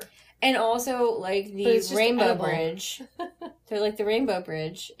space over. And also like the Rainbow Bridge. They're like the Rainbow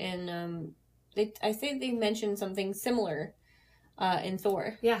Bridge, and I think they mentioned something similar in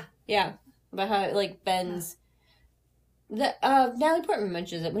Thor. Yeah, about how it like bends. Natalie Portman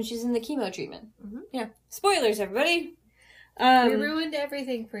mentions it when she's in the chemo treatment. Mm-hmm. Yeah, spoilers, everybody. We ruined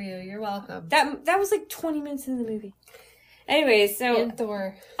everything for you. You're welcome. That was like 20 minutes in the movie. Anyways, so in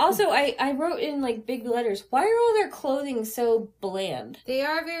Thor. Also, I wrote in like big letters, why are all their clothing so bland? They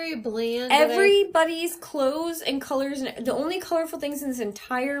are very bland. Everybody's clothes and colors, and the only colorful things in this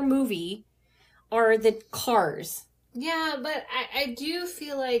entire movie are the cars. Yeah, but I do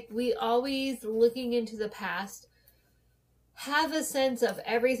feel like we always, looking into the past, have a sense of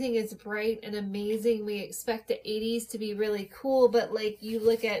everything is bright and amazing. We expect the 80s to be really cool, but like you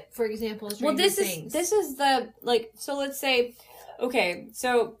look at, for example, Stranger Things. This is the, like, so let's say, okay,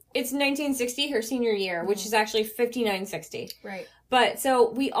 so it's 1960, her senior year, which is actually 5960. Right. But so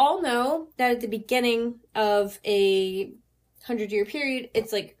we all know that at the beginning of a 100-year period,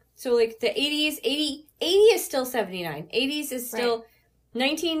 it's like, so like the 80s, 80 is still 79. 80s is still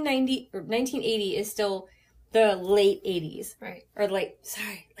 1990 or 1980 is still the late 80s. Right. Or late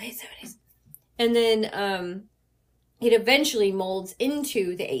 70s. And then it eventually molds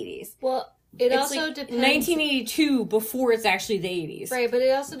into the 80s. Well, it's also like depends. 1982 before it's actually the 80s. Right, but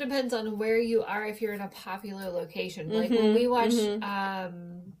it also depends on where you are if you're in a popular location. Like when we watch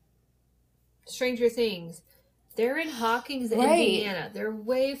Stranger Things, they're in Hawkins, Indiana. They're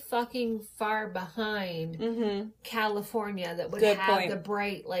way fucking far behind California that would have the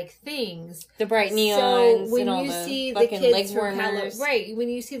bright like things. The bright neons. So when and all you the see the kids from California, when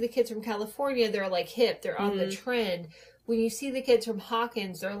you see the kids from California, they're like hip. They're on the trend. When you see the kids from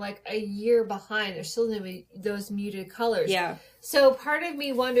Hawkins, they're like a year behind. They're still going to be those muted colors. Yeah. So part of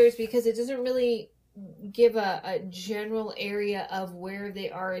me wonders because it doesn't really give a general area of where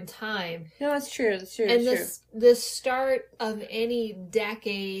they are in time. No, that's true. That's true. And the start of any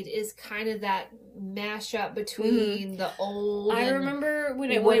decade is kind of that mashup between the old. I remember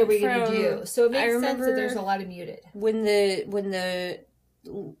when it what went are we from, going to do? So it makes sense that there's a lot of muted. When the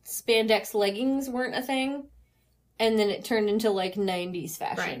spandex leggings weren't a thing, and then it turned into like 90s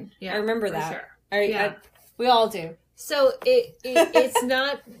fashion. Right. Yeah, I remember that. Sure. We all do. So it's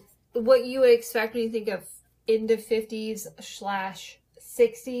not what you would expect when you think of into 50s /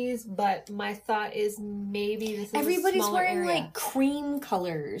 60s, but my thought is maybe this is everybody's wearing area. Like cream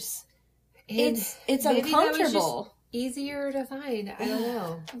colors. And it's uncomfortable. Easier to find. I don't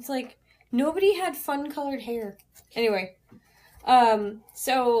know. It's like nobody had fun colored hair. Anyway,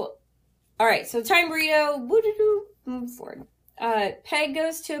 so all right, so time burrito. Move forward. Peg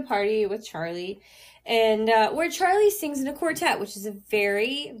goes to a party with Charlie. And where Charlie sings in a quartet, which is a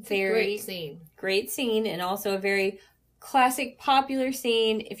very, very great scene, and also a very classic, popular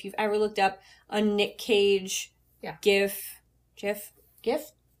scene. If you've ever looked up a Nick Cage GIF,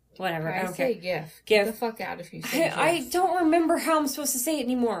 whatever. I don't care. GIF. Get the fuck out if you say GIF. I don't remember how I'm supposed to say it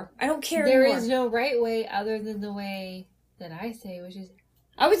anymore. I don't care There anymore. is no right way other than the way that I say, which is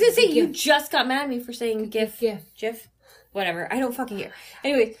I was going to say, you just got mad at me for saying GIF. Whatever. I don't fucking care.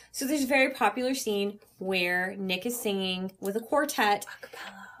 Anyway, so there's a very popular scene where Nick is singing with a quartet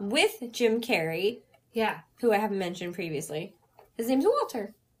with Jim Carrey. Yeah. Who I haven't mentioned previously. His name's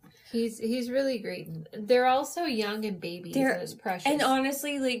Walter. He's really great. They're all so young and babies. It's precious. And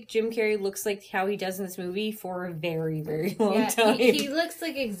honestly, like, Jim Carrey looks like how he does in this movie for a very, very long time. He looks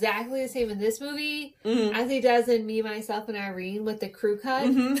like exactly the same in this movie as he does in Me, Myself, and Irene with the crew cut.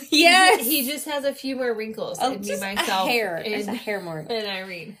 Mm-hmm. Yes! He just has a few more wrinkles in Me, Myself, and a hair more. And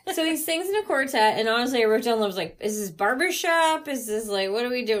Irene. So he sings in a quartet, and honestly, I wrote down, I was like, is this barbershop? Is this, like, what are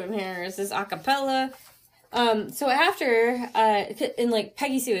we doing here? Is this a cappella? So after, and like,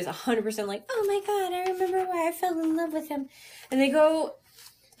 Peggy Sue is 100% like, oh my god, I remember why I fell in love with him. And they go,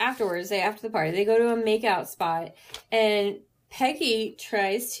 afterwards, after the party, they go to a makeout spot, and Peggy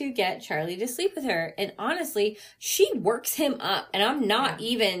tries to get Charlie to sleep with her. And honestly, she works him up, and I'm not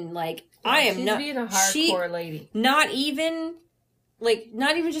even, like, she's being a hardcore lady. Not even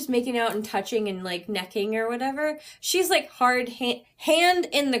just making out and touching and, like, necking or whatever. She's, like, hard hand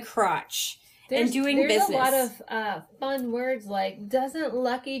in the crotch. And doing business. There's a lot of fun words like, doesn't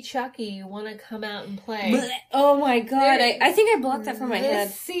Lucky Chucky want to come out and play? Oh my god, I think I blocked that from my head.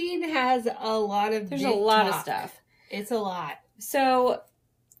 This scene has a lot of There's a lot of stuff. It's a lot. So...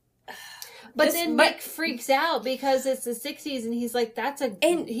 But then Nick freaks out because it's the 60s and he's like, that's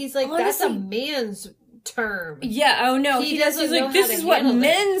a man's term. Yeah, oh no. He's like, this is what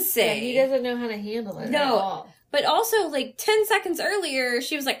men say. Yeah, he doesn't know how to handle it at all. But also, like, 10 seconds earlier,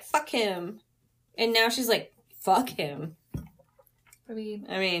 she was like, fuck him. And now she's like, fuck him. I mean,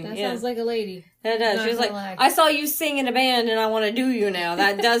 that yeah. sounds like a lady. That does. She was like, I saw you sing in a band and I want to do you now.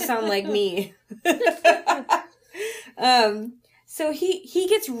 That does sound like me. So he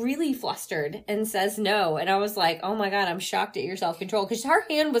gets really flustered and says no. And I was like, oh my god, I'm shocked at your self-control. Because her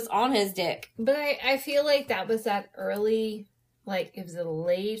hand was on his dick. But I feel like that was that early... Like, it was the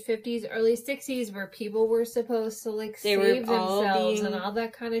late 50s, early 60s, where people were supposed to, like, save themselves and all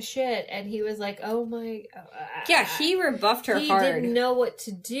that kind of shit. And he was like, oh my... yeah, he rebuffed her hard. He didn't know what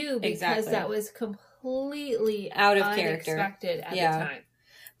to do because that was completely out of character. Unexpected at the time.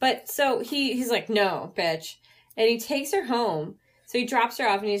 But, so, he's like, no, bitch. And he takes her home. So he drops her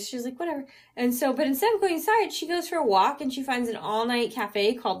off, and she's like, whatever. And so, but instead of going inside, she goes for a walk, and she finds an all-night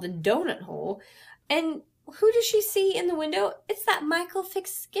cafe called the Donut Hole. And... who does she see in the window? It's that Michael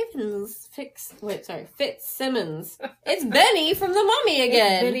Fitzsimmons. It's Benny from The Mummy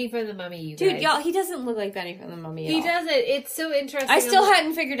again. It's Benny from The Mummy, you guys. Dude, y'all, he doesn't look like Benny from The Mummy at all. He doesn't. It's so interesting. I still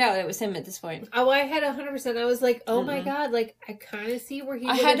hadn't figured out it was him at this point. Oh, I had 100%. I was like, oh my god, like, I kind of see where he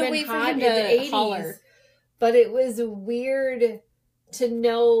would have been wait hot for him in the to 80s. holler. But it was weird to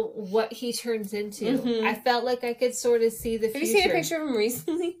know what he turns into. Mm-hmm. I felt like I could sort of see the future. Have you seen a picture of him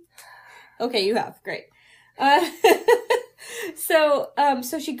recently? Okay, you have. Great. So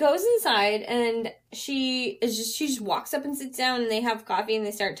she goes inside and she just walks up and sits down and they have coffee and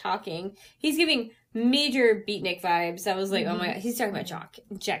they start talking. He's giving major beatnik vibes. I was like, oh my god, he's talking about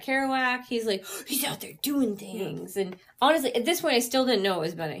Jack Kerouac. He's like, he's out there doing things. And honestly, at this point, I still didn't know it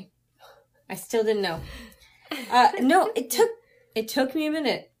was Benny. I still didn't know. No, it took me a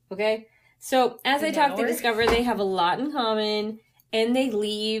minute. Okay. So as I talk, they discover they have a lot in common. And they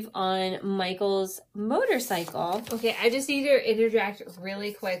leave on Michael's motorcycle. Okay, I just need to interject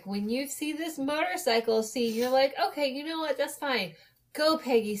really quick. When you see this motorcycle scene, you're like, okay, you know what? That's fine. Go,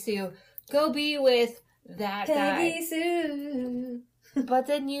 Peggy Sue. Go be with that guy. Peggy Sue. But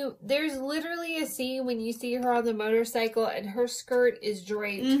then there's literally a scene when you see her on the motorcycle and her skirt is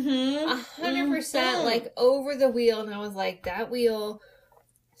draped 100% like over the wheel. And I was like, that wheel...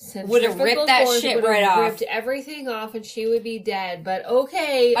 would have ripped that shit right off. Ripped everything off and she would be dead. But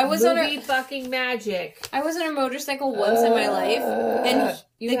okay, I was movie fucking magic. I was on a motorcycle once in my life, and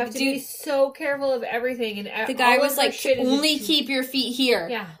you have to be so careful of everything. And the guy was like, "Only keep your feet here.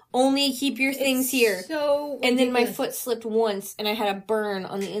 Yeah, only keep your things here." So ridiculous. And then my foot slipped once, and I had a burn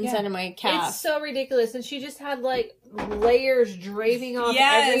on the inside of my calf. It's so ridiculous, and she just had like layers draping off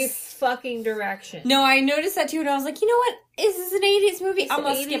every fucking direction. No, I noticed that too, and I was like, you know what? Is this an 80s movie? I'm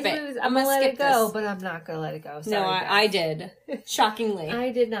gonna skip it. I'm gonna let it go, but I'm not gonna let it go. Sorry, no, I did. Shockingly.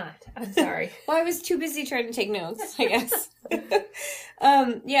 I did not. I'm sorry. Well, I was too busy trying to take notes, I guess.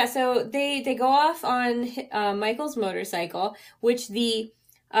 Yeah, so they go off on Michael's motorcycle, which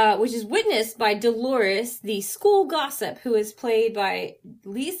is witnessed by Dolores, the school gossip, who is played by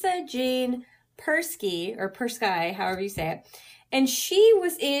Lisa Jane Persky, or Persky, however you say it. And she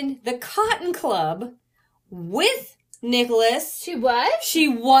was in the Cotton Club with Nicholas. She was? She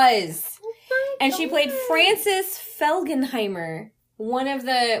was. Oh, and she played Frances Felgenheimer one of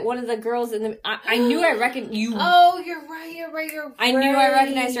the girls in the. I knew I recognized you. Oh, you're right. I knew I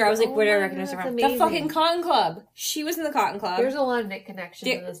recognized her. I was like, where do I God, recognize her that's from? amazing. The fucking Cotton Club. She was in the Cotton Club. There's a lot of Nick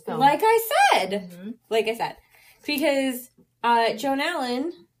connections in this film. Like I said. Like I said. Because Joan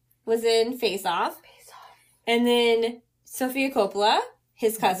Allen was in Face Off. And then Sofia Coppola,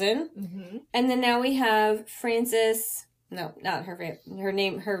 his cousin. And then now we have Frances. No, not her. Her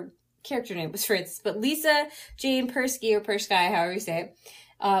name, her character name was Frances. But Lisa Jane Persky, or Persky, however you say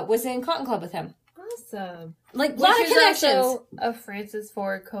it, was in Cotton Club with him. Awesome. Like, a lot of connections. Also a Francis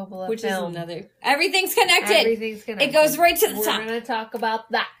Ford Coppola Which film. is another. Everything's connected. Everything's connected. It goes right to the top. We're going to talk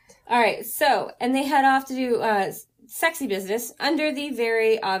about that. All right. So, and they head off to do sexy business under the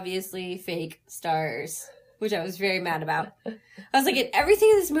very obviously fake stars, which I was very mad about. I was like, in everything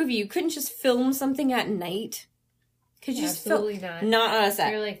in this movie, you couldn't just film something at night. Could you Absolutely just not. Not on a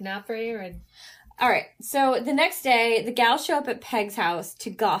set. You're like, not for Aaron. All right. So the next day, the gals show up at Peg's house to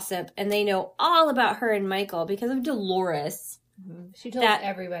gossip, and they know all about her and Michael because of Dolores. She told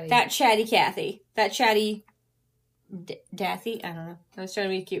everybody. That chatty Cathy. That chatty Dathy? I don't know. I was trying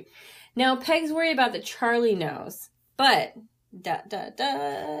to be cute. Now, Peg's worried about that Charlie knows. But,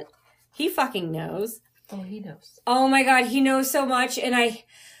 he fucking knows. Oh, he knows. Oh my God, he knows so much, and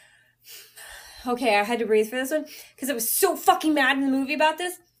okay, I had to breathe for this one, because I was so fucking mad in the movie about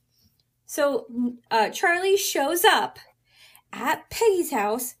this. So, Charlie shows up at Peggy's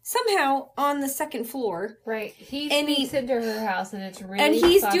house, somehow on the second floor. Right. He sneaks into her house, and it's really And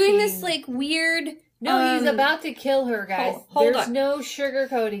he's doing this, like, weird... No, he's about to kill her, guys. Hold There's on. no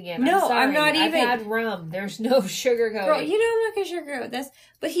sugarcoating it. No, I'm sorry. I'm not even... I've had rum. There's no sugarcoating. Girl, you know I'm not gonna sugarcoat this,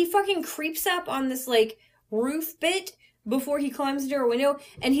 but he fucking creeps up on this, like, roof bit before he climbs into her window,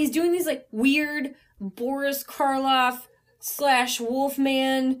 and he's doing these, like, weird Boris Karloff /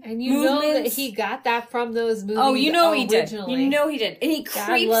 Wolfman and you movements. know that he got that from those movies. Oh, you know originally. he did. You know he did. And he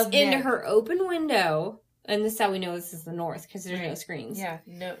creeps into Nick. her open window, and this is how we know this is the North, because there's no screens. Yeah,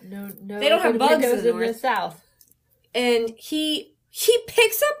 no. They don't have bugs in in the South. And he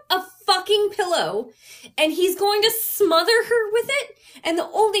picks up a fucking pillow, and he's going to smother her with it, and the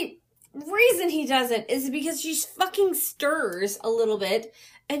only reason he doesn't is because she fucking stirs a little bit,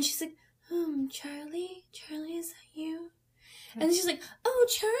 and she's like, Charlie, is that you? And then she's like, oh,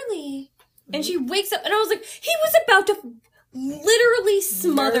 Charlie. And she wakes up, and I was like, he was about to literally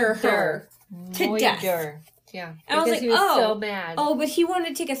smother her to death. Yeah. And I was like, he was so mad. Oh, but he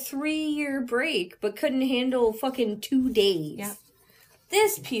wanted to take a 3-year break, but couldn't handle fucking 2 days. Yeah.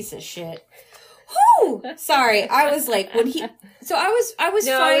 This piece of shit. Whew! Sorry, I was like, when he... So I was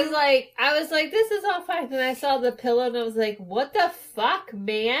no, fine. I was like, this is all fine. Then I saw the pillow and I was like, what the fuck,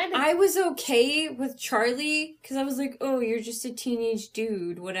 man? I was okay with Charlie, because I was like, oh, you're just a teenage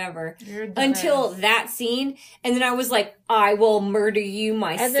dude, whatever. Until that scene, and then I was like, I will murder you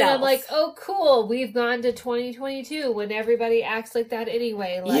myself. And then I'm like, oh, cool, we've gone to 2022 when everybody acts like that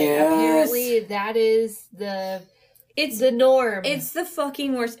anyway. Like, apparently that is the norm. It's the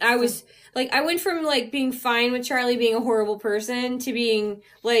fucking worst. I was... Like, I went from, like, being fine with Charlie being a horrible person to being,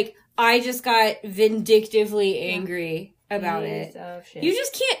 like, I just got vindictively angry about it. Oh, shit.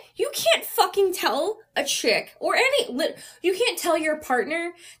 You can't fucking tell a chick, or you can't tell your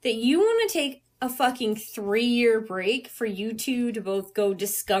partner that you want to take a fucking 3-year break for you two to both go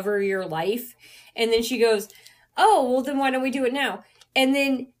discover your life. And then she goes, oh, well, then why don't we do it now? And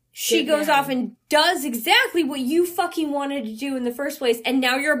then... She goes off and does exactly what you fucking wanted to do in the first place, and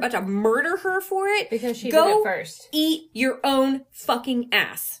now you're about to murder her for it? Because she did it first. Eat your own fucking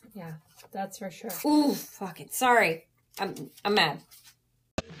ass. Yeah, that's for sure. Ooh, fucking sorry. I'm mad.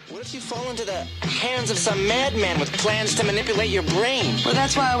 What if you fall into the hands of some madman with plans to manipulate your brain? Well,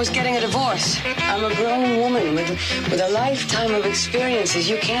 that's why I was getting a divorce. I'm a grown woman with a lifetime of experiences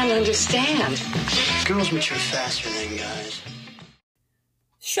you can't understand. Girls mature faster than guys.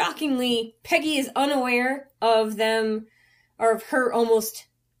 Shockingly, Peggy is unaware of them, or of her almost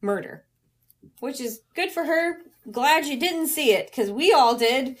murder. Which is good for her. Glad you didn't see it, because we all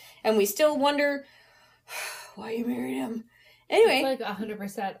did, and we still wonder why you married him. Anyway. It's like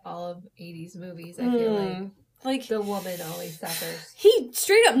 100% all of 80s movies, I feel like. The woman always suffers. He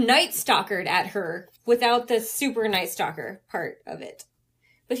straight up night stalkered at her without the super night stalker part of it.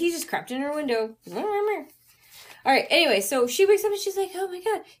 But he just crept in her window. All right, anyway, so she wakes up and she's like, oh my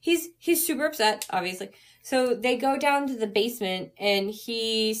God. He's super upset, obviously. So they go down to the basement and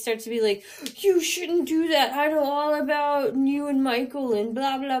he starts to be like, you shouldn't do that. I know all about you and Michael and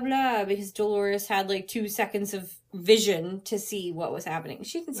blah, blah, blah. Because Dolores had like 2 seconds of vision to see what was happening.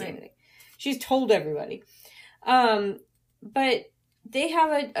 She didn't see anything. She's told everybody. But they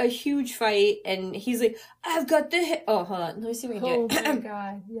have a huge fight, and he's like, I've got the hair. Oh, hold on. Let me see if I can do it. Oh my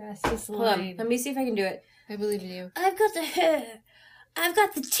god. Yes, this line. Hold on. Let me see if I can do it. I believe in you. I've got the hair. I've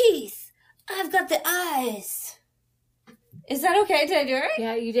got the teeth. I've got the eyes. Is that okay? Did I do it right?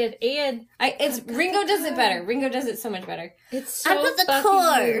 Yeah, you did. And Ringo does it better. Ringo does it so much better. it's so I've got the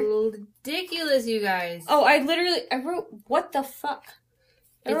fucking core. ridiculous, you guys. Oh, I wrote, what the fuck?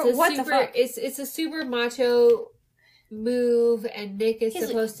 It's a super macho move, and Nick is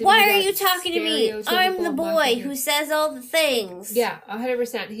supposed to. Why be are that you talking to me? I'm the boy macho who dude. says all the things. Yeah,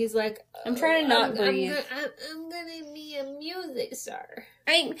 100%. He's like, I'm trying to not breathe. I'm gonna be a music star.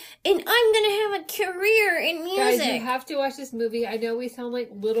 I'm gonna have a career in music. Guys, you have to watch this movie. I know we sound like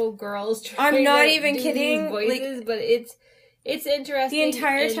little girls. I'm not to even do kidding. these voices, but it's interesting. The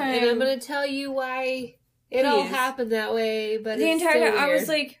entire time, and I'm gonna tell you why it all happened that way. But the it's entire still time, I weird. was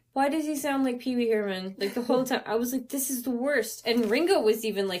like, why does he sound like Pee Wee Herman? Like the whole time, I was like, this is the worst. And Ringo was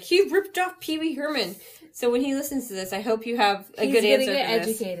even like, he ripped off Pee Wee Herman. So when he listens to this, I hope you have a good answer for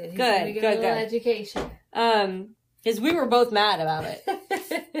this. Educated. He's Good, good. Education. Because we were both mad about it.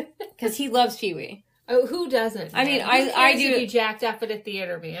 Because he loves Pee Wee. Oh, who doesn't? I mean, man? I Who do. cares if you jacked up at a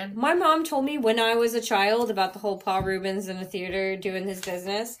theater, man. My mom told me when I was a child about the whole Paul Rubens in a theater doing his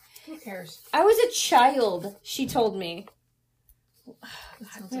business. Who cares? I was a child, she told me. That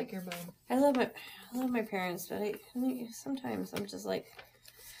sounds like your mom. I love my parents, but I sometimes I'm just like,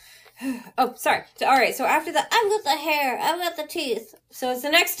 oh, sorry. So, all right. So after that, I've got the hair, I've got the teeth. So it's the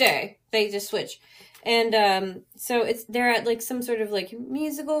next day. They just switch, and so they're at like some sort of like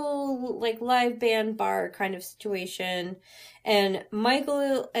musical like live band bar kind of situation, and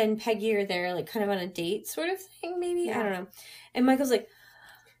Michael and Peggy are there like kind of on a date sort of thing, maybe. Yeah. I don't know. And Michael's like,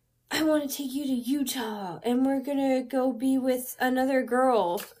 I want to take you to Utah, and we're gonna go be with another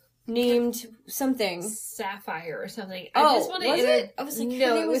girl named something Sapphire or something. Oh, I just want to was it? I was like,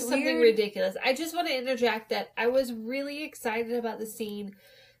 no, it it was something weird. ridiculous. I just want to interject that I was really excited about the scene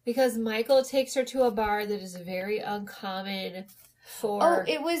because Michael takes her to a bar that is very uncommon for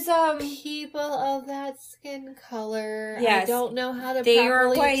it was people of that skin color. Yes. I don't know how to they properly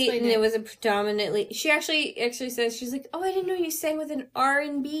were white, explain and it was a predominantly. She actually says, she's like, oh, I didn't know you sang with an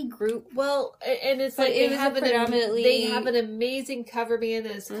R&B group. Well, and it's But like it was they have an amazing cover band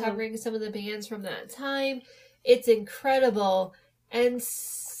that is covering some of the bands from that time. It's incredible, and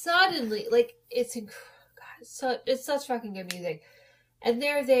suddenly, like, it's such fucking good music, and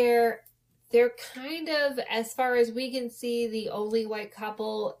they're there. They're kind of, as far as we can see, the only white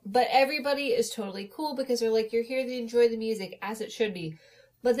couple, but everybody is totally cool because they're like, you're here to enjoy the music, as it should be.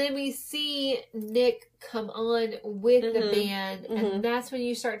 But then we see Nick come on with the band, and that's when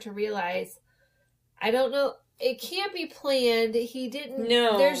you start to realize, I don't know, it can't be planned. He didn't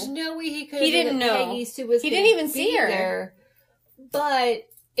know. There's no way he could have. He didn't know. Peggy Sue was. He didn't even see her there. But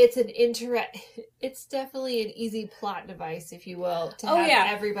it's it's definitely an easy plot device, if you will, to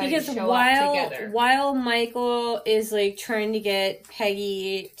have everybody show up together. While Michael is like trying to get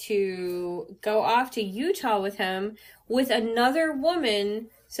Peggy to go off to Utah with him with another woman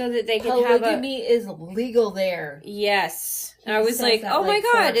so that they can have polygamy is legal there. Yes. I was like, oh my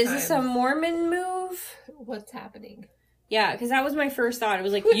god, is this a Mormon move? What's happening? Yeah, because that was my first thought. It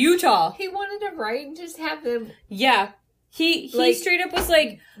was like, Utah. He wanted to write and just have them. Yeah. He straight up was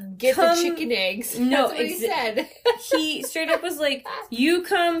like, get the chicken eggs. No, that's what he said. He straight up was like, you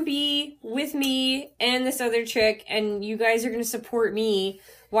come be with me and this other chick, and you guys are going to support me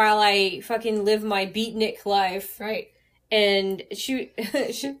while I fucking live my beatnik life. Right. And she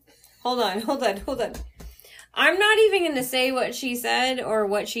hold on. I'm not even going to say what she said or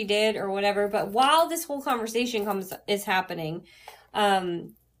what she did or whatever, but while this whole conversation is happening,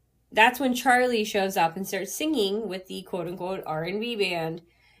 that's when Charlie shows up and starts singing with the quote-unquote R&B band.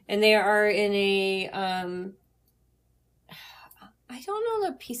 And they are in a, I don't know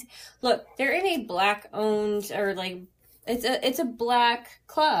the piece. Look, they're in a black-owned, or like, it's a black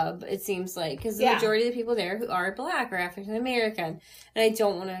club, it seems like. Because the majority of the people there who are black are African-American.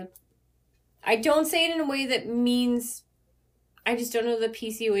 And I don't say it in a way that means... I just don't know the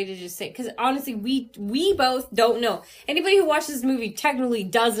PC way to just say, because honestly, we both don't know. Anybody who watches this movie technically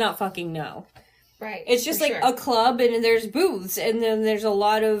does not fucking know. Right. It's just like a club, and there's booths, and then there's a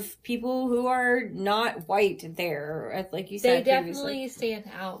lot of people who are not white there, like you said previously. They definitely stand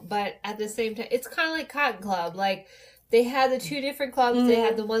out, but at the same time, it's kind of like Cotton Club. Like, They had the two different clubs. They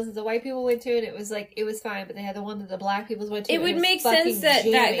had the ones that the white people went to, and it was fine. But they had the one that the black people went to. It would make sense that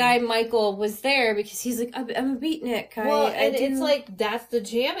that guy Michael was there because he's like, I'm a beatnik. It's like that's the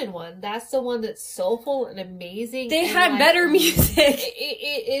jamming one. That's the one that's soulful and amazing. They had better music.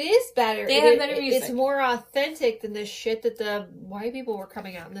 It is better. They had better music. It's more authentic than the shit that the white people were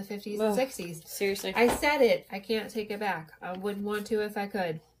coming out in the 50s and 60s. Seriously, I said it. I can't take it back. I wouldn't want to if I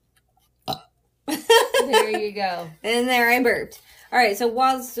could. There you go. And there I burped. All right, so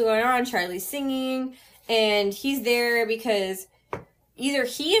while this is going on, Charlie's singing, and he's there because either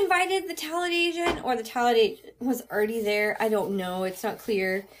he invited the talent agent or the talent agent was already there. I don't know. It's not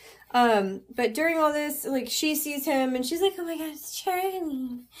clear. But during all this, like, she sees him and she's like, oh my God, it's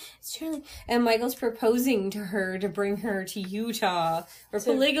Charlie. It's Charlie. And Michael's proposing to her to bring her to Utah where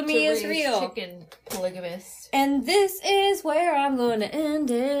polygamy is real. Chicken polygamist. And this is where I'm going to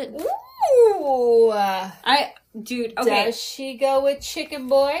end it. Ooh. Dude, okay. Does she go with Chicken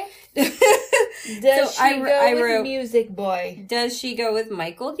Boy? Does she go with Music Boy? Does she go with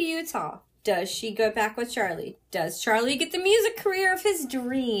Michael to Utah? Does she go back with Charlie? Does Charlie get the music career of his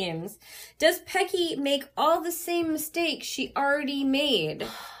dreams? Does Peggy make all the same mistakes she already made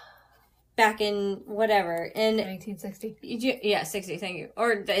back in whatever? In 1960. Yeah, 60, thank you.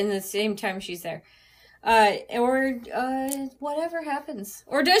 Or in the same time she's there. Whatever happens.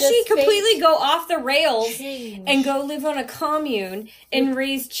 Or does she completely go off the rails and go live on a commune and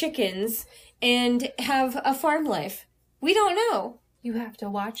raise chickens and have a farm life? We don't know. You have to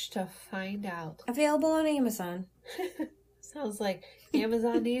watch to find out. Available on Amazon. Sounds like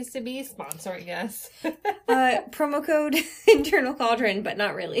Amazon needs to be sponsoring us. Promo code Internal Cauldron, but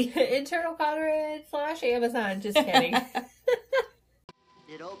not really. Internal Cauldron / Amazon. Just kidding.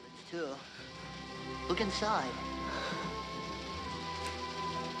 It opens too. Look inside.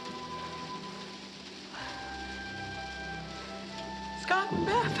 Scott and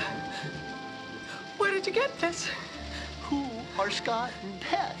Beth, where did you get this? Who are Scott and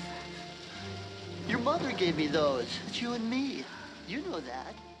Beth? Your mother gave me those. It's you and me. You know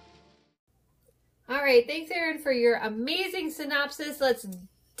that. All right, thanks, Aaron, for your amazing synopsis. Let's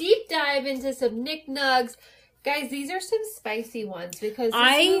deep dive into some Nick Nugs. Guys, these are some spicy ones because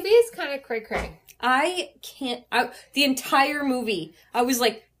this movie is kind of cray-cray. The entire movie, I was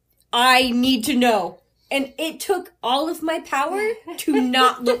like, I need to know. And it took all of my power to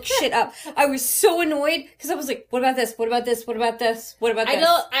not look shit up. I was so annoyed because I was like, what about this? What about this? What about this? What about this?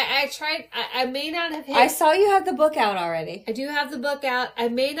 I tried. I may not have hit. I saw you have the book out already. I do have the book out. I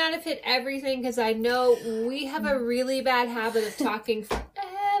may not have hit everything because I know we have a really bad habit of talking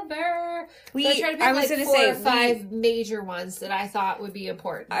forever. So I tried to pick 4 or 5 major ones that I thought would be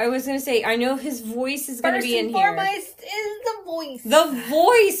important. I was going to say, I know his voice is going to be in here. First and foremost is the voice. The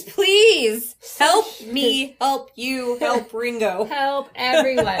voice, please. Help me, help you, help Ringo. Help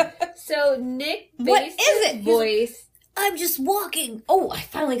everyone. So Nick based his voice. I'm just walking. Oh, I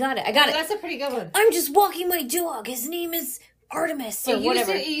finally got it. I got it. That's a pretty good one. I'm just walking my dog. His name is Artemis or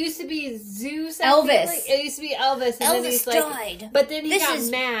whatever. It used to be Zeus. Elvis. It used to be Elvis. And Elvis then died. But then he got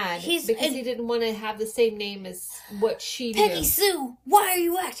mad because he didn't want to have the same name as what she knew. Peggy Sue, why are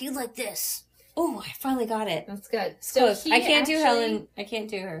you acting like this? Oh, I finally got it. That's good. So I can't do Helen. I can't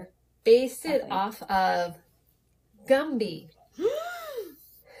do her. Based it off of Gumby.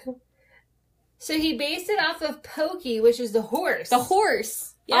 So he based it off of Pokey, which is the horse. The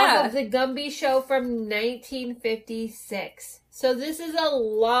horse. Yeah. Off of the Gumby show from 1956. So this is a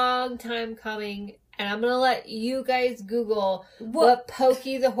long time coming, and I'm going to let you guys Google what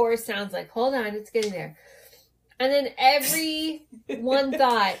Pokey the horse sounds like. Hold on, it's getting there. And then everyone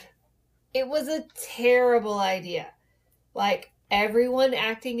thought it was a terrible idea. Like, everyone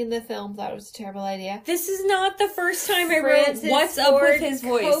acting in the film thought it was a terrible idea. This is not the first time I wrote what's up with his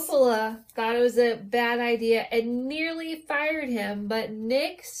voice. Coppola thought it was a bad idea and nearly fired him, but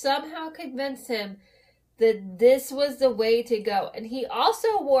Nick somehow convinced him that this was the way to go. And he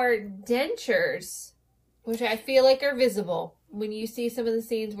also wore dentures, which I feel like are visible when you see some of the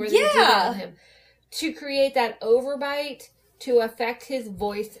scenes where they do that on him, to create that overbite to affect his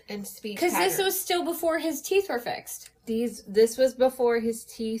voice and speech pattern. Because this was still before his teeth were fixed. This was before his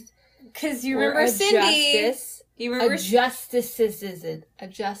teeth. Because you remember Cindy. You remember adjusted.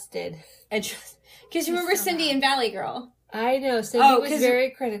 Because you remember Cindy and Valley Girl. I know. Cindy was very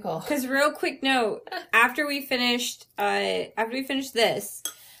critical. Because real quick note, after we finished this,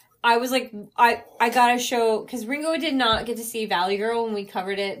 I was like, I gotta show, because Ringo did not get to see Valley Girl when we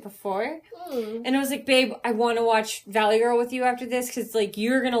covered it before. And I was like, babe, I want to watch Valley Girl with you after this, because, like,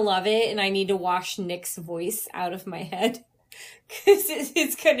 you're gonna love it, and I need to wash Nick's voice out of my head. Because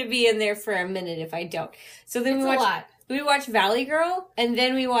it's gonna be in there for a minute if I don't. So then we watched Valley Girl, and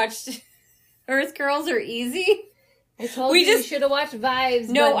then we watched Earth Girls Are Easy. I told you should have watched Vibes.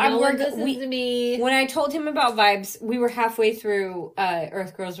 No, but no one listens to me. When I told him about Vibes, we were halfway through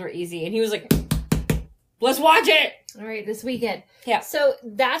Earth Girls Were Easy, and he was like, let's watch it! All right, this weekend. Yeah. So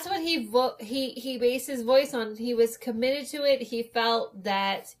that's what he based his voice on. He was committed to it. He felt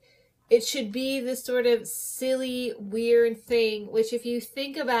that it should be this sort of silly, weird thing, which if you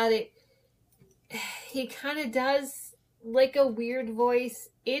think about it, he kind of does like a weird voice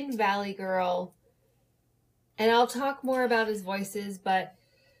in Valley Girl. And I'll talk more about his voices, but...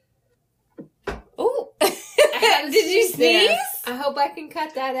 Oh! Did you sneeze? I hope I can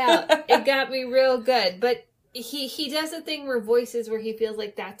cut that out. It got me real good. But he does a thing where he feels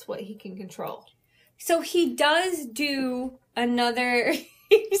like that's what he can control. So he does do another...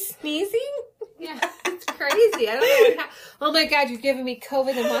 sneezing? Yeah, it's crazy. I don't know what happened. Oh my God, you're giving me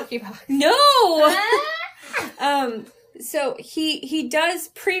COVID and monkeypox. No! So he does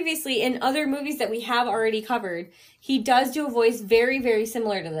previously in other movies that we have already covered, he does do a voice very, very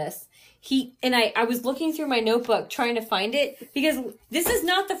similar to this. I was looking through my notebook trying to find it because this is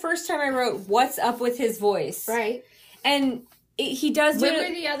not the first time I wrote what's up with his voice. Right. And he does do When were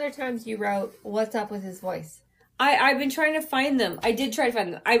the other times you wrote what's up with his voice? I've been trying to find them. I did try to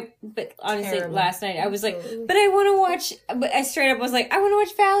find them. But honestly, Terrible. last night I was like, but I want to watch. But I straight up was like, I want to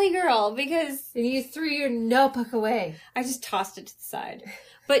watch Valley Girl because. And you threw your notebook away. I just tossed it to the side.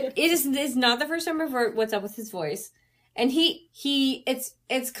 But it's not the first time I've heard what's up with his voice, and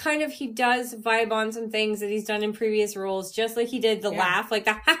it's kind of he does vibe on some things that he's done in previous roles, just like he did the laugh, like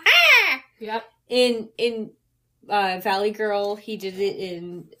the ha ha. Yep. In Valley Girl, he did it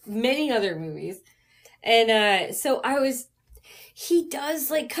in many other movies. And so he does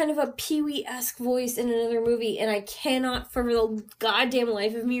like kind of a Pee-wee-esque voice in another movie, and I cannot for the goddamn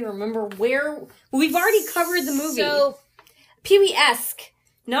life of me remember where. We've already covered the movie. So Pee-wee-esque.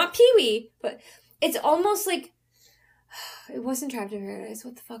 Not Pee-wee, but it's almost like it wasn't Trapped in Paradise.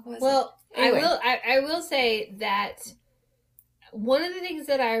 What the fuck was it? Well, Anyway. I will say that one of the things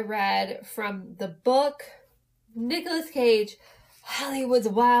that I read from the book, Nicolas Cage, Hollywood's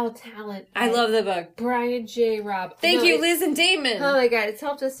Wild Talent. I love the book. Brian J. Robb. Thank you, Liz and Damon. Oh my God, it's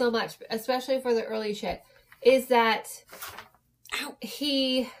helped us so much, especially for the early shit. Is that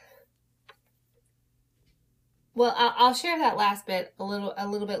well, I'll share that last bit a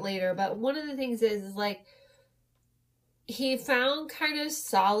little bit later. But one of the things is like he found kind of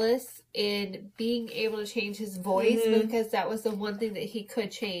solace in being able to change his voice because that was the one thing that he could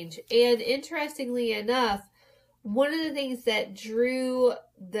change. And interestingly enough, one of the things that drew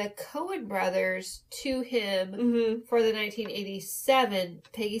the Coen brothers to him for the 1987,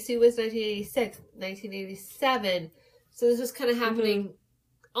 Peggy Sue was 1986, 1987. So this was kind of happening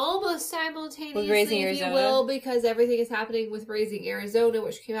almost simultaneously, if you will, because everything is happening with Raising Arizona,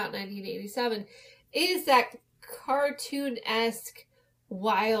 which came out in 1987, is that cartoon-esque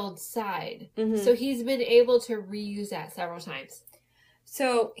wild side. So he's been able to reuse that several times.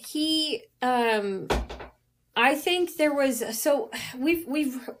 So he, I think there was, so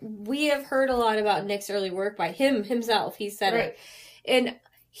we have heard a lot about Nick's early work by himself. He said it. And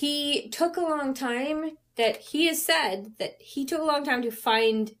he took a long time he has said that he took a long time to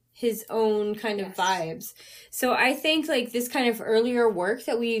find his own kind of vibes. So I think like this kind of earlier work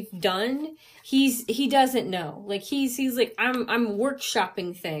that we've done, he doesn't know. Like he's like, I'm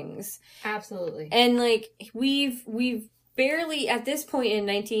workshopping things. Absolutely. And like we've barely at this point in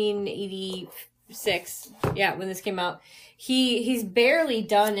 1986, when this came out, he's barely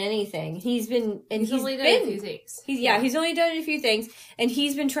done anything. He's only done a few things. He's only done a few things, and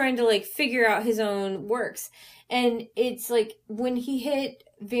he's been trying to like figure out his own works. And it's like when he hit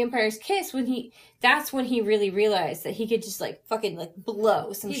Vampire's Kiss, that's when he really realized that he could just like fucking like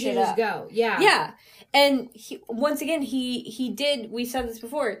blow some shit up. Go, yeah. And once again, he did. We said this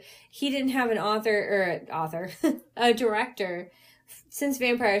before. He didn't have a director since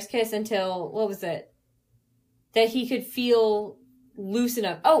Vampire's Kiss until what was it? That he could feel loose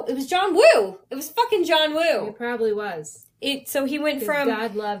enough. Oh, it was John Woo. It was fucking John Woo. It probably was. So he went from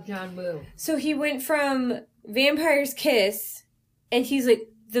God loved John Woo. So he went from Vampire's Kiss, and he's like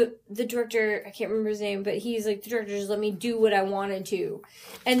the director. I can't remember his name, but he's like the director. Just let me do what I wanted to,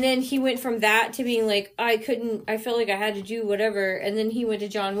 and then he went from that to being like I felt like I had to do whatever, and then he went to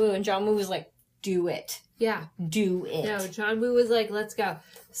John Woo, and John Woo was like, do it. Yeah. Do it. No, John Woo was like, let's go.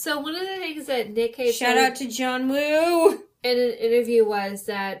 So one of the things that Nick Cage shout out to John Woo in an interview was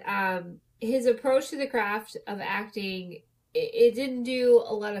that his approach to the craft of acting it didn't do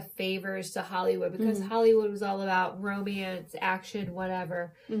a lot of favors to Hollywood because Hollywood was all about romance, action,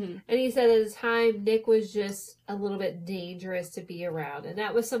 whatever. And he said at the time, Nick was just a little bit dangerous to be around. And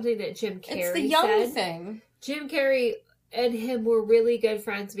that was something that Jim Carrey said. It's the young thing. Jim Carrey and him were really good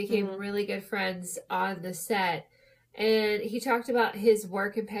friends, became really good friends on the set. And he talked about his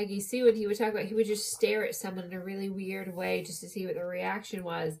work in Peggy Sue, and he would talk about he would just stare at someone in a really weird way just to see what the reaction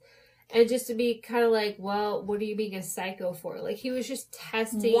was. And just to be kind of like, well, what are you being a psycho for? Like, he was just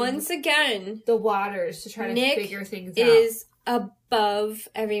testing once again the waters to try to figure things out. Nick is above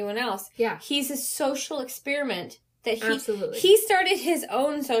everyone else. Yeah. He's a social experiment. Absolutely. He started his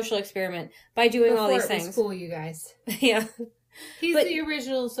own social experiment by doing all these things. It was cool, you guys. Yeah. He's the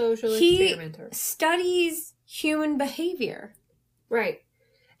original social experimenter. He studies human behavior. Right.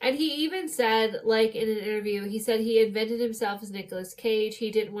 And he even said, like, in an interview, he said he invented himself as Nicolas Cage.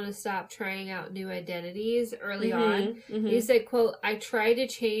 He didn't want to stop trying out new identities early on. He said, quote, I tried to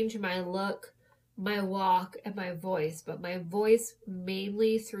change my look, my walk, and my voice, but my voice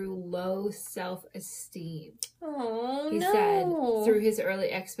mainly through low self-esteem. Oh, he said, through his early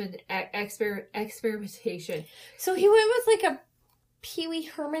experimentation. So he went with, like, a Pee Wee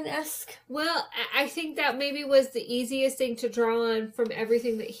Herman-esque. Well, I think that maybe was the easiest thing to draw on from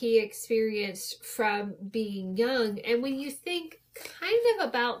everything that he experienced from being young. And when you think kind of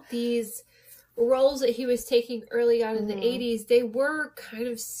about these roles that he was taking early on in the 80s, they were kind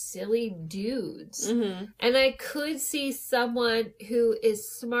of silly dudes. And I could see someone who is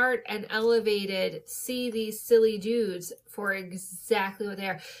smart and elevated see these silly dudes for exactly what they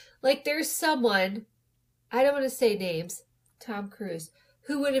are. Like, there's someone, I don't want to say names, Tom Cruise,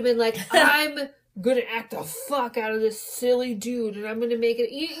 who would have been like, I'm gonna act the fuck out of this silly dude and I'm gonna make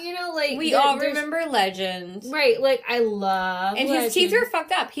it, you know, like, we all remember Legend, right? Like, I love and Legend. His teeth are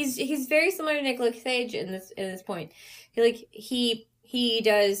fucked up. He's very similar to Nicolas Cage in this point. He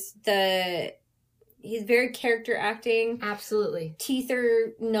does he's very character acting. Absolutely. Teeth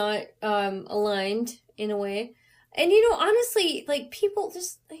are not aligned in a way. And, you know, honestly, like, people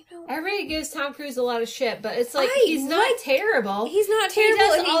just, you know... Everybody gives Tom Cruise a lot of shit, but it's like, he's not terrible. He's not terrible.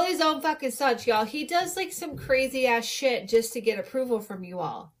 He does all his own fucking stunts, y'all. He does, like, some crazy-ass shit just to get approval from you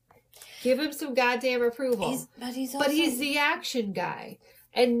all. Give him some goddamn approval. But he's the action guy.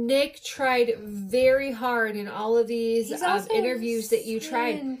 And Nick tried very hard in all of these interviews that you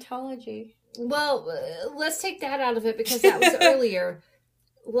tried. Scientology. Well, let's take that out of it because that was earlier.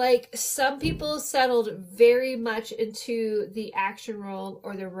 Like, some people settled very much into the action role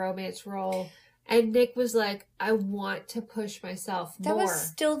or the romance role. And Nick was like, I want to push myself more. That was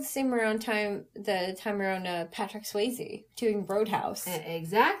still the same time around Patrick Swayze doing Roadhouse.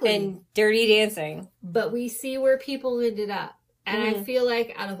 Exactly. And Dirty Dancing. But we see where people ended up. And I feel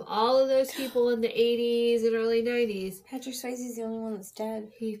like out of all of those people in the 80s and early 90s... Patrick Swayze's the only one that's dead.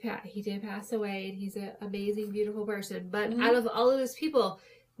 He did pass away, and he's an amazing, beautiful person. But out of all of those people...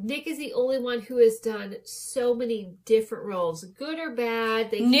 Nick is the only one who has done so many different roles, good or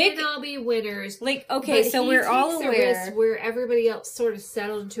bad. They can't all be winners. Like, okay, so we're all aware where everybody else sort of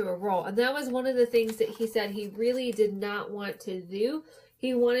settled into a role, and that was one of the things that he said he really did not want to do.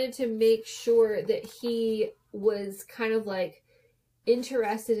 He wanted to make sure that he was kind of like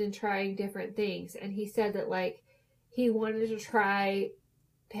interested in trying different things, and he said that like he wanted to try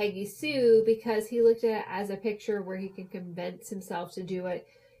Peggy Sue because he looked at it as a picture where he could convince himself to do it.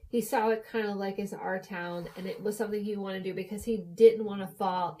 He saw it kind of like as our town, and it was something he wanted to do because he didn't want to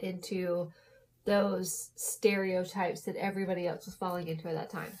fall into those stereotypes that everybody else was falling into at that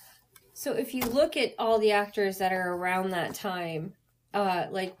time. So if you look at all the actors that are around that time,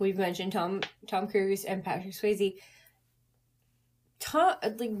 like we've mentioned Tom Cruise and Patrick Swayze,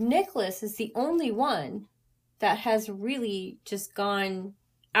 Nicholas is the only one that has really just gone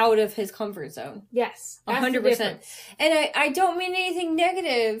out of his comfort zone. Yes. 100%. And I don't mean anything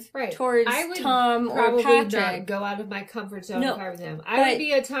negative towards Tom or Patrick. Not go out of my comfort zone if I were them. I would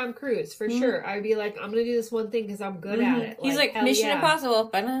be a Tom Cruise, for sure. I would be like, I'm going to do this one thing because I'm good at it. He's like Mission Impossible.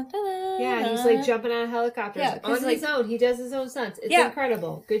 Yeah, he's like jumping out of helicopters. On his own. He does his own stunts. It's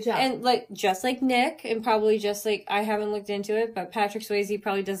incredible. Good job. And like, just like Nick, and probably just like, I haven't looked into it, but Patrick Swayze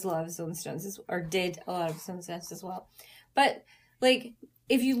probably does a lot of his own stunts, or did a lot of his own stunts as well. But like,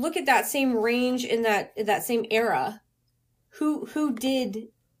 if you look at that same range in that same era, who did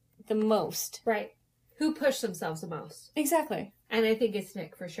the most? Right. Who pushed themselves the most? Exactly. And I think it's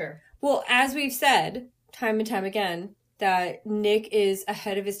Nick for sure. Well, as we've said time and time again, that Nick is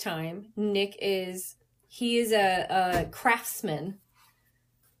ahead of his time. He is a craftsman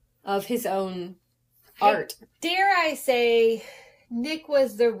of his own art. Dare I say, Nick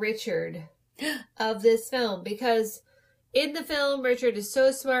was the Richard of this film, because in the film, Richard is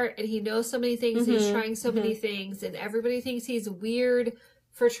so smart and he knows so many things. He's trying so many things, and everybody thinks he's weird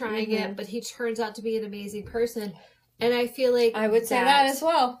for trying it, but he turns out to be an amazing person. And I feel like I would say that as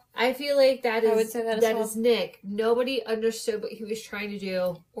well. I feel like that is I would say that as well. is Nick. Nobody understood what he was trying to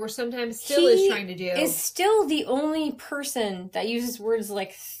do, or sometimes still is trying to do. Is still the only person that uses words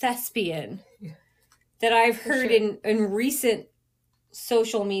like thespian that I've heard in recent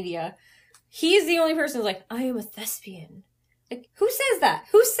social media. He is the only person who's like, I am a thespian. Like, who says that?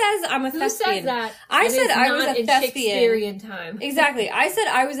 Who says I'm a thespian? Who says that? I said I was a thespian. Shakespearean time. Exactly. I said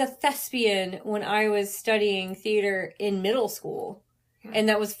I was a thespian when I was studying theater in middle school. Yeah. And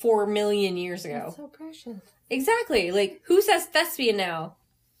that was 4 million years ago. That's so precious. Exactly. Like, who says thespian now?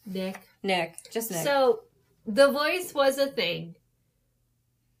 Nick. Just Nick. So, The Voice was a thing.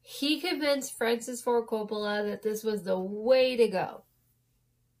 He convinced Francis Ford Coppola that this was the way to go.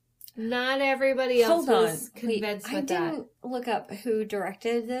 Not everybody else was convinced with that. I didn't look up who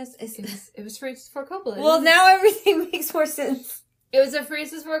directed this. It was Francis Ford Coppola. Well, now everything makes more sense. It was a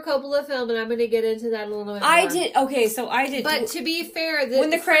Francis Ford Coppola film, and I'm going to get into that a little bit more. I did. But to be fair, when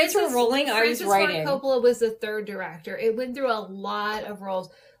the credits were rolling, I was writing. Francis Ford Coppola was the third director. It went through a lot of roles.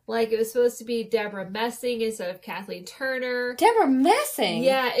 Like, it was supposed to be Deborah Messing instead of Kathleen Turner. Deborah Messing?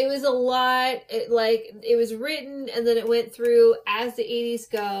 Yeah, it was a lot. It was written, and then it went through as the 80s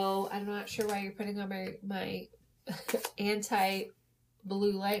go. I'm not sure why you're putting on my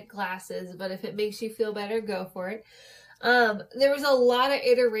anti-blue light glasses, but if it makes you feel better, go for it. There was a lot of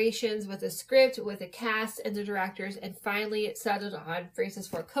iterations with the script, with the cast, and the directors, and finally it settled on Francis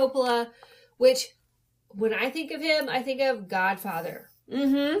Ford Coppola, which, when I think of him, I think of Godfather.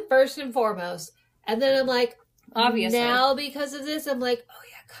 First and foremost. And then I'm like, obviously. Now because of this, I'm like, oh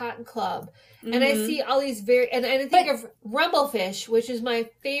yeah, Cotton Club. And I see all these and I think of Rumblefish, which is my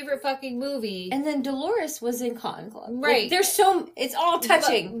favorite fucking movie. And then Dolores was in Cotton Club. Right. Like, it's all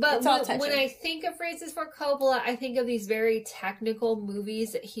touching. But it's all touching. When I think of Francis Ford Coppola, I think of these very technical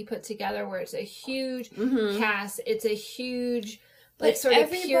movies that he put together where it's a huge cast. It's a huge, sort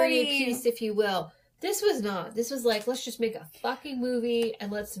of period piece, if you will. This was not. This was like, let's just make a fucking movie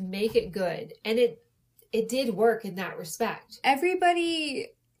and let's make it good. And it did work in that respect. Everybody,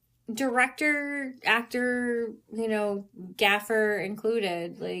 director, actor, gaffer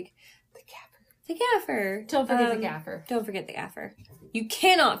included, like, the gaffer. Don't forget the gaffer. Don't forget the gaffer. You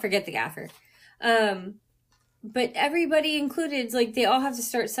cannot forget the gaffer. But everybody included, like, they all have to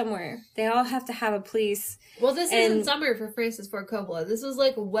start somewhere. They all have to have a place. Well, this isn't summer for Francis Ford Coppola. This was,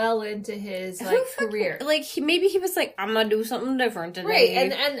 like, well into his, career. Like, maybe he was like, I'm gonna do something different today. Right,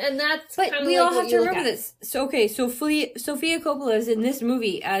 and that's but we all have to remember this. So, okay, Sophia Coppola is in this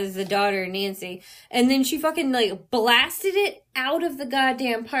movie as the daughter, Nancy. And then she fucking, like, blasted it out of the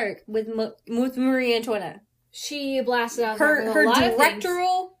goddamn park with Marie Antoinette. She blasted out her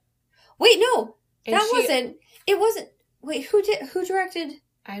directorial... Wait, no. It wasn't. Wait, who directed?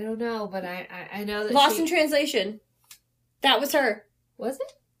 I don't know, but I know that Lost in Translation. That was her. Was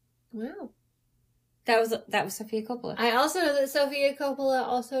it? Wow. That was Sophia Coppola. I also know that Sophia Coppola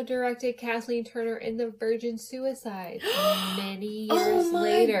also directed Kathleen Turner in The Virgin Suicide many years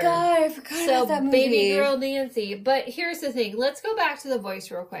later. Oh my god, I forgot about that movie. Baby girl Nancy. But here's the thing. Let's go back to The Voice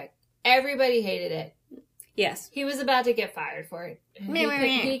real quick. Everybody hated it. Yes. He was about to get fired for it.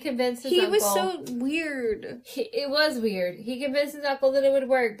 He convinced his uncle. He was so weird. It was weird. He convinced his uncle that it would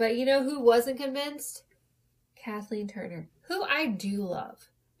work. But you know who wasn't convinced? Kathleen Turner. Who I do love.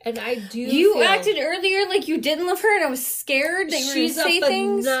 And I do You acted earlier like you didn't love her and I was scared that you were going to say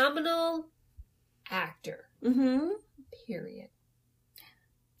things. She's a phenomenal actor. Period.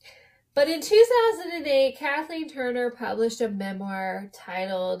 But in 2008, Kathleen Turner published a memoir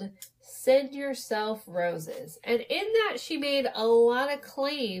titled Send Yourself Roses. And in that, she made a lot of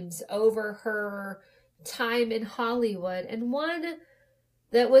claims over her time in Hollywood. And one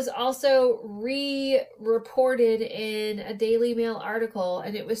that was also re-reported in a Daily Mail article.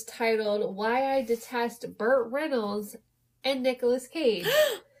 And it was titled, Why I Detest Burt Reynolds and Nicolas Cage.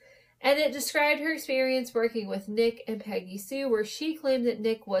 And it described her experience working with Nick and Peggy Sue, where she claimed that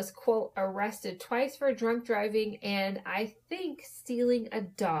Nick was, quote, arrested twice for drunk driving and, I think, stealing a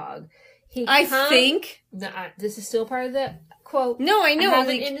dog. This is still part of the quote. No, I know. I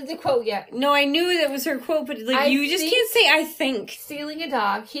haven't ended the quote yet. No, I knew that was her quote, but you just can't say I think. Stealing a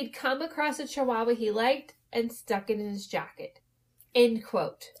dog. He'd come across a chihuahua he liked and stuck it in his jacket. End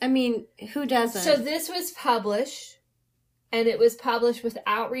quote. I mean, who doesn't? So this was published, and it was published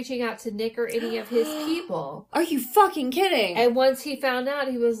without reaching out to Nick or any of his people. Are you fucking kidding? And once he found out,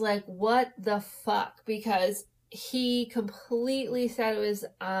 he was like, what the fuck? Because he completely said it was,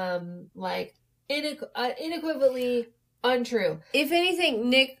 unequivocally Untrue. If anything,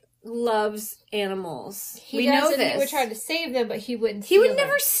 Nick loves animals. We know this. He would try to save them, but he wouldn't. He would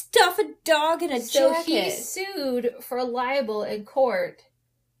never stuff a dog in a jacket. So he sued for libel in court,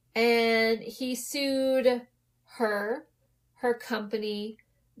 and he sued her company,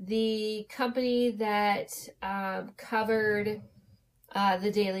 the company that covered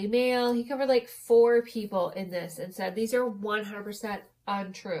the Daily Mail. He covered like 4 people in this and said these are 100%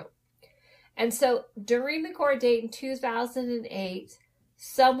 untrue. And so during the court date in 2008,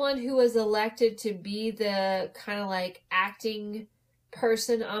 someone who was elected to be the kind of like acting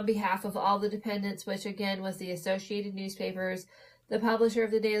person on behalf of all the dependents, which again was the Associated Newspapers, the publisher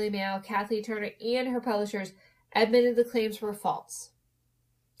of the Daily Mail, Kathleen Turner, and her publishers, admitted the claims were false.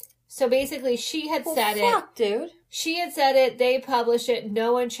 So basically, she had said it. Dude. She had said it. They published it.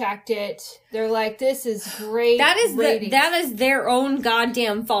 No one checked it. They're like, "This is great." That is their own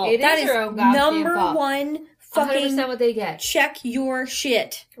goddamn fault. It is their own goddamn number fault. one fucking 100% what they get. Check your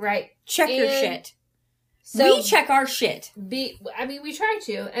shit. Right. Check your shit. So we check our shit. We try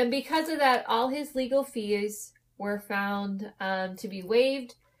to, and because of that, all his legal fees were found to be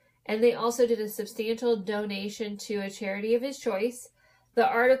waived, and they also did a substantial donation to a charity of his choice. The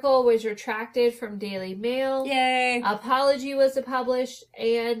article was retracted from Daily Mail. Yay. Apology was published,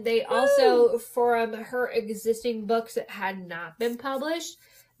 and they also, from her existing books that had not been published,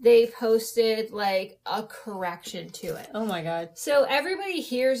 they posted like a correction to it. Oh my God. So everybody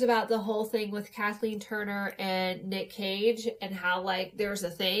hears about the whole thing with Kathleen Turner and Nick Cage and how like there's a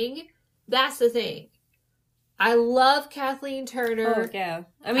thing. That's the thing. I love Kathleen Turner. Oh, yeah.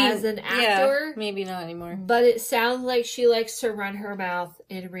 I mean, as an actor. Yeah, maybe not anymore. But it sounds like she likes to run her mouth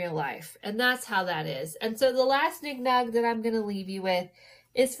in real life. And that's how that is. And so the last knick-knack that I'm going to leave you with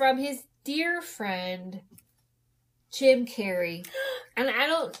is from his dear friend, Jim Carrey. And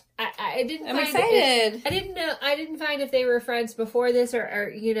I didn't I'm find excited. I didn't find if they were friends before this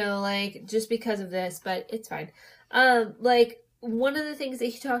or you know, like, just because of this, but it's fine. Like, one of the things that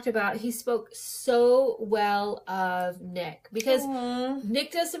he talked about, he spoke so well of Nick because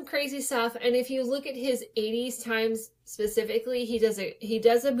Nick does some crazy stuff, and if you look at his 80s times specifically, he does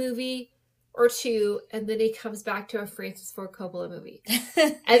a movie or two, and then he comes back to a Francis Ford Coppola movie,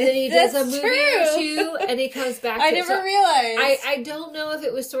 and then he does a movie or two, and he comes back. I never realized. I don't know if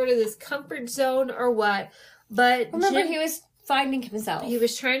it was sort of this comfort zone or what, but remember he was finding himself. He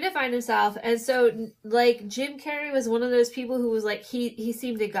was trying to find himself. And so, like, Jim Carrey was one of those people who was like, he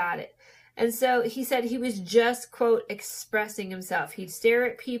seemed to got it. And so he said he was just, quote, expressing himself. He'd stare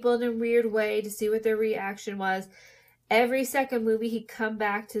at people in a weird way to see what their reaction was. Every second movie, he'd come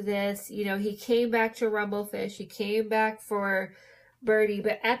back to this. You know, he came back to Rumblefish. He came back for Birdie.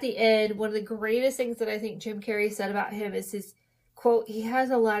 But at the end, one of the greatest things that I think Jim Carrey said about him is his, quote, he has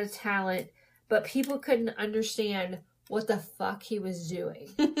a lot of talent, but people couldn't understand what the fuck he was doing.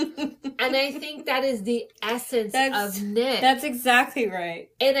 And I think that is the essence of Nick. That's exactly right.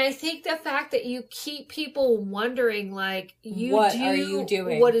 And I think the fact that you keep people wondering, like, what are you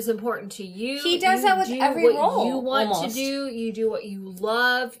doing? What is important to you? He does that with every role. You want to do. You do what you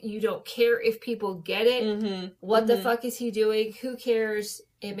love. You don't care if people get it. Mm-hmm. What the fuck is he doing? Who cares?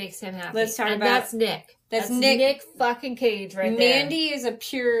 It makes him happy. Let's talk about that's Nick. That's Nick fucking Cage right there. Mandy is a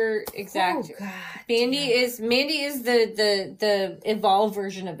pure exact. Oh, God. Mandy is the evolved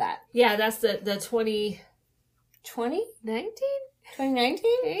version of that. Yeah, that's the 2019? 2019?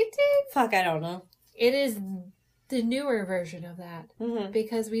 18? Fuck, I don't know. It is the newer version of that. Mm-hmm.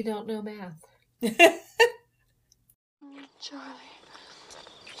 Because we don't know math. Charlie,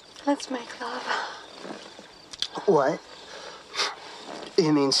 let's make love. What?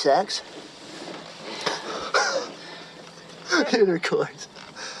 You mean sex? Intercourse.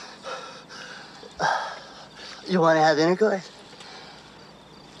 You want to have intercourse?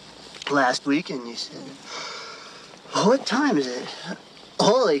 Last weekend, you said. What time is it?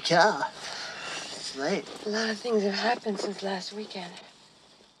 Holy cow. It's late. A lot of things have happened since last weekend.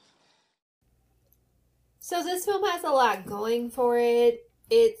 So this film has a lot going for it.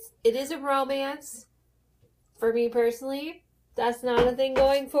 It is a romance. For me personally, that's not a thing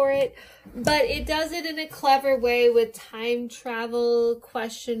going for it. But it does it in a clever way with time travel,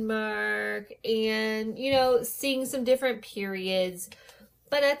 question mark, and, you know, seeing some different periods.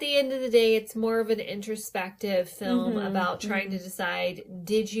 But at the end of the day, it's more of an introspective film about trying to decide,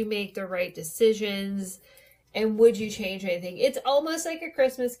 did you make the right decisions? And would you change anything? It's almost like A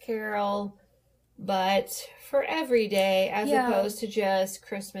Christmas Carol, but for every day, as opposed to just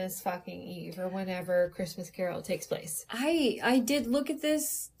Christmas fucking Eve or whenever Christmas Carol takes place. I did look at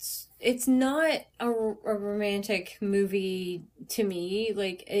this. It's not a romantic movie to me.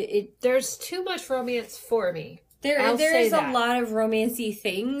 Like, there's too much romance for me. There's a lot of romancy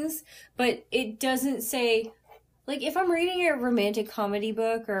things, but it doesn't say, like, if I'm reading a romantic comedy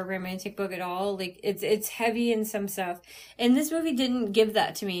book or a romantic book at all, like, it's heavy in some stuff. And this movie didn't give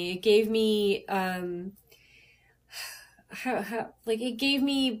that to me. It gave me, it gave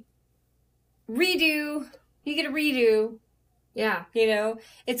me redo. You get a redo. Yeah. You know?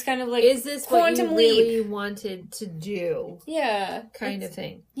 It's kind of like, is this quantum what you really wanted to do? Yeah. Kind of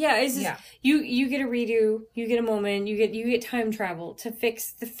thing. Yeah, it's just, you get a redo, you get a moment, you get time travel to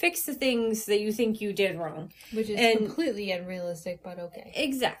fix the things that you think you did wrong. Which is completely unrealistic, but okay.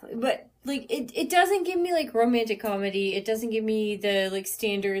 Exactly. But, like, it doesn't give me, like, romantic comedy. It doesn't give me the, like,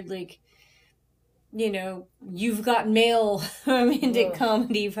 standard, like, you know, You've Got Mail romantic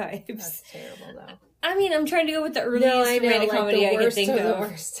comedy vibes. That's terrible, though. I mean, I'm trying to go with the earliest romantic comedy I can think of. The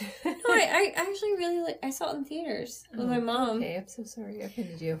worst. No, I actually really I saw it in theaters with my mom. Okay, I'm so sorry I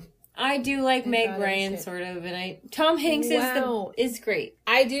offended you. I do like Meg Ryan sort of, and Tom Hanks is great.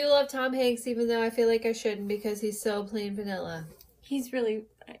 I do love Tom Hanks, even though I feel like I shouldn't because he's so plain vanilla. He's really,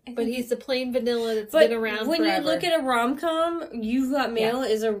 but he's the plain vanilla that's been around when forever. You look at a rom-com, You've Got Mail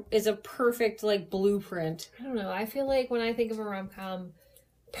is a perfect like blueprint. I don't know. I feel like when I think of a rom-com.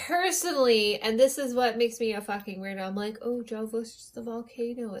 Personally, and this is what makes me a fucking weirdo, I'm like, oh, Joe vs. the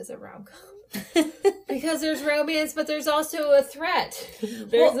Volcano is a rom-com. Because there's romance, but there's also a threat.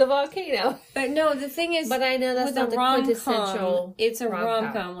 There's a volcano. But no, the thing is, but I know that's not the quintessential. It's a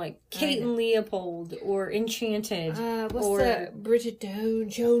rom-com, like Kate and Leopold or Enchanted. What's the Bridget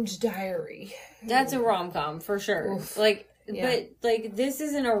Jones' Diary? That's a rom-com for sure. Oof. Like. Yeah. But, like, this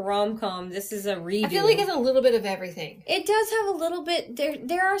isn't a rom-com. This is a redo. I feel like it's a little bit of everything. It does have a little bit.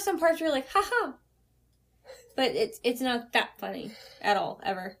 There are some parts where you're like, haha. But it's not that funny at all,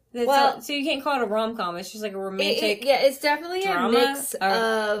 ever. So you can't call it a rom-com. It's just like a romantic it's definitely a mix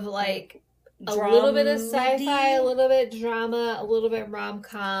of, like, a little bit of sci-fi, a little bit drama, a little bit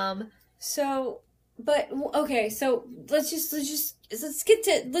rom-com. So, but, okay, so let's get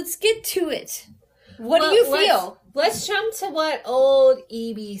to it. What do you feel? Let's jump to what old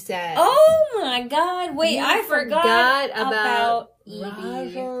E.B. said. Oh my God! Wait, I forgot about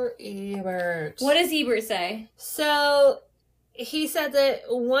Roger Ebert. What does Ebert say? So he said that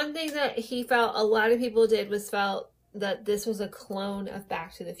one thing that he felt a lot of people did was felt that this was a clone of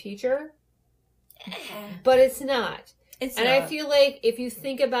Back to the Future, but it's not. And I feel like if you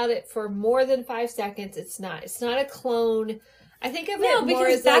think about it for more than 5 seconds, it's not. It's not a clone. I think of it more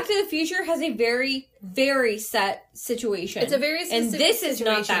as Back to the Future has a very, very set situation. It's a very specific and this situation.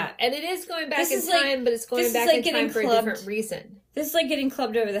 is not that. And it is going back in time, but it's going back in time for a different reason. This is like getting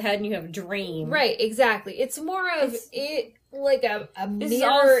clubbed over the head and you have a dream. Right, exactly. It's more of it like a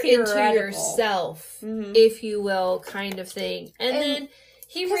mirror into yourself, if you will, kind of thing. And then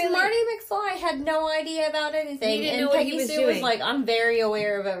because Marty McFly had no idea about anything. He didn't know what he was doing. Was like, I'm very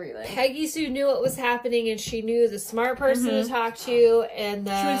aware of everything. Peggy Sue knew what was happening, and she knew the smart person to talk to, and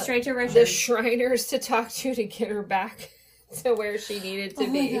she went straight to Richard. The Shriners to talk to get her back to where she needed to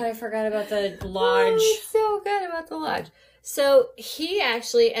be. Oh my God, I forgot about the lodge. So good about the lodge. So he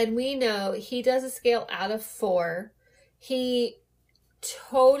actually, and we know, he does a scale out of 4. He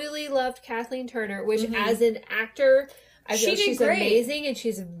totally loved Kathleen Turner, which as an actor... I feel she's amazing, and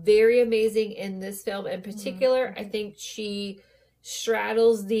she's very amazing in this film in particular. I think she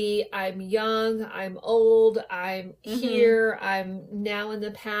straddles the I'm young, I'm old, I'm here, I'm now in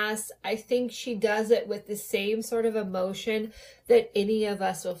the past. I think she does it with the same sort of emotion that any of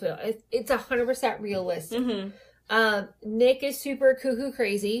us will feel. It's 100% realistic. Nick is super cuckoo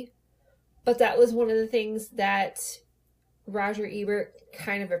crazy, but that was one of the things that Roger Ebert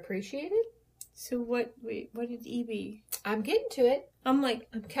kind of appreciated. So what did E.B.? I'm getting to it. I'm kind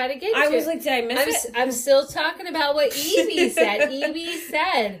of getting to it. I was like, did I miss it? I'm still talking about what E.B. said. E.B.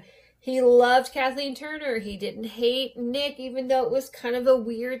 said he loved Kathleen Turner. He didn't hate Nick, even though it was kind of a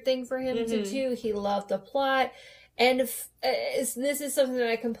weird thing for him to do. He loved the plot. And this is something that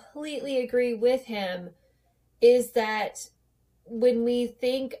I completely agree with him, is that when we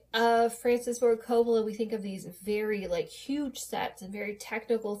think of Francis Ford Coppola, we think of these very, like, huge sets and very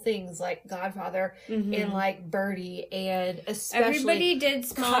technical things like Godfather and, like, Birdie, and especially everybody did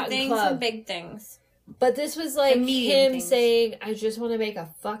small things and big things. But this was, like, him saying, I just want to make a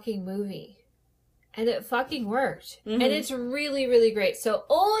fucking movie. And it fucking worked. And it's really, really great. So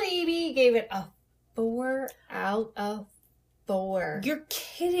old E.B. gave it a 4 out of 4. You're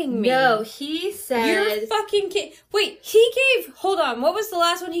kidding me. No, he said... You're fucking kidding. Wait, he gave... Hold on. What was the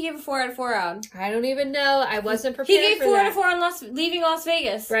last one he gave a 4 out of 4 on? I don't even know. I wasn't prepared for that. He gave 4 out of 4 on Leaving Las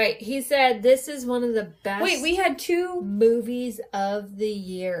Vegas. Right. He said, this is one of the best... Wait, we had 2 movies of the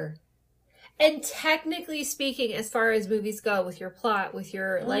year. And technically speaking, as far as movies go, with your plot, with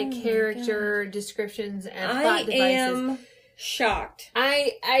your character descriptions and plot devices, I am shocked.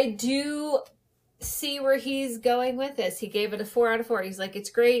 I do see where he's going with this. He gave it a 4 out of 4. He's like, it's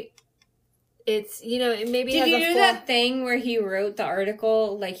great. It's, it maybe Did has you a do that thing where he wrote the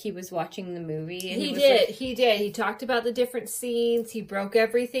article like he was watching the movie? And he did. He did. He talked about the different scenes. He broke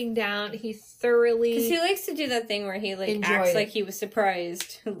everything down. He thoroughly... Because he likes to do that thing where he acts like he was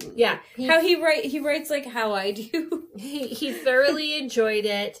surprised. Yeah. He writes like how I do. He thoroughly enjoyed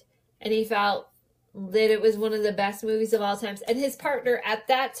it, and he felt that it was one of the best movies of all times. And his partner at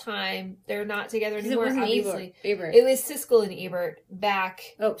that time, they're not together anymore, obviously. Ebert. It was Siskel and Ebert back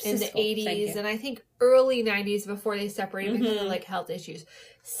in the 80s Thank you. and I think early 90s before they separated because of health issues.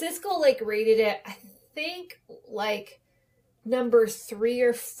 Siskel rated it, I think, number 3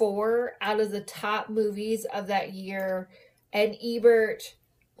 or 4 out of the top movies of that year. And Ebert,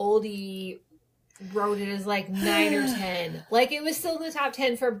 oldie, wrote it as 9 or 10. It was still in the top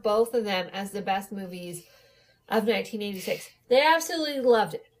 10 for both of them as the best movies of 1986. They absolutely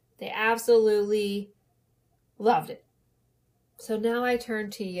loved it. They absolutely loved it. So now I turn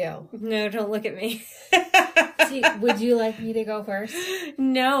to you. No, don't look at me. See, would you like me to go first?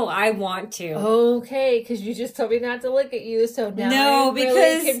 No, I want to. Okay, because you just told me not to look at you, so now I'm because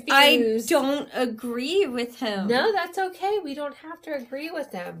really confused. I don't agree with him. No, that's okay. We don't have to agree with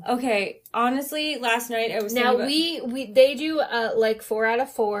them. Okay, honestly, last night I was now they do 4 out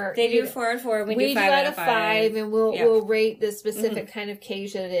of 4. They do 4 out of 4. We do 5 out of 5, and we'll rate the specific kind of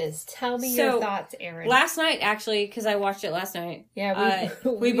cage that it is. Tell me your thoughts, Erin. Last night, actually, because I watched it last night. Yeah,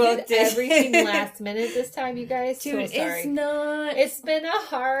 we both did everything last minute this time, you guys. Dude, so sorry. It's not. It's been a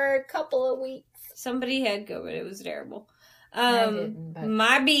hard couple of weeks. Somebody had COVID. It was terrible. I didn't, but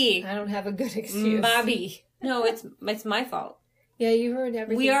my B. I don't have a good excuse. My B. No, it's my fault. Yeah, you ruined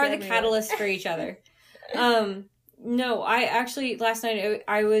everything. We are the catalyst for each other. No, I actually last night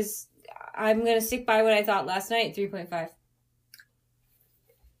I'm gonna stick by what I thought last night. 3.5.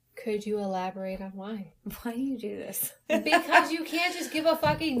 Could you elaborate on why? Why do you do this? Because you can't just give a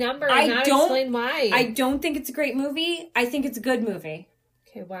fucking number and not explain why. I don't think it's a great movie. I think it's a good movie.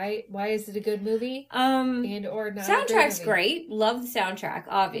 Okay, why is it a good movie? And or not? Soundtrack's great. Love the soundtrack,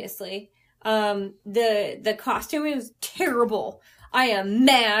 obviously. The costuming was terrible. I am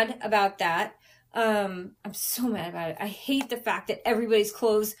mad about that. I'm so mad about it. I hate the fact that everybody's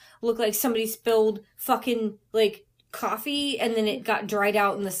clothes look like somebody spilled fucking coffee and then it got dried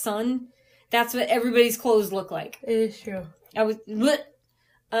out in the sun. That's what everybody's clothes look like. It is true. I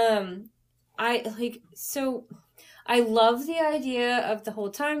love the idea of the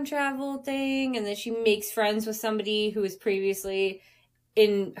whole time travel thing and that she makes friends with somebody who was previously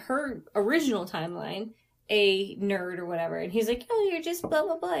in her original timeline a nerd or whatever, and he's like, oh, you're just blah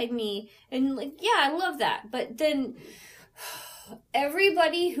blah blah and me, and yeah, I love that. But then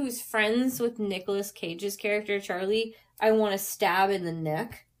everybody who's friends with Nicolas Cage's character Charlie, I want to stab in the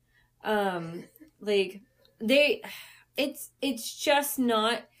neck. It's just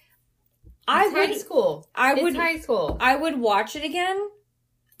not. High school. I would watch it again.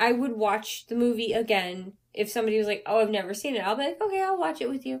 I would watch the movie again if somebody was like, "Oh, I've never seen it." I'll be like, "Okay, I'll watch it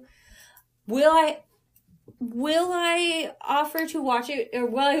with you." Will I offer to watch it, or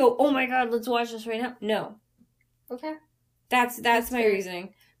will I go, "Oh my god, let's watch this right now"? No. Okay. That's my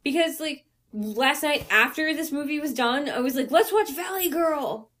reasoning. Because last night after this movie was done, I was like, "Let's watch Valley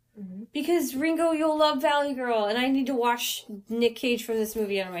Girl." Mm-hmm. Because Ringo, you'll love Valley Girl, and I need to watch Nick Cage from this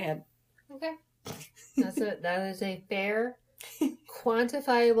movie out of my head. Okay. That is a fair,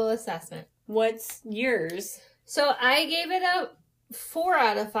 quantifiable assessment. What's yours? So I gave it a 4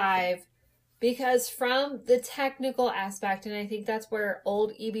 out of 5 because from the technical aspect, and I think that's where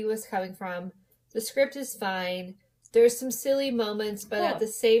old E.B. was coming from, the script is fine. There's some silly moments, but at the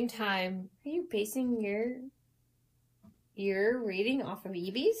same time... Are you basing your rating off of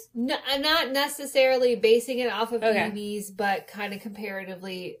E.B.'s? No, I'm not necessarily basing it off of E.B.'s, but kind of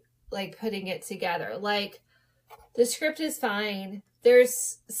comparatively... putting it together. The script is fine.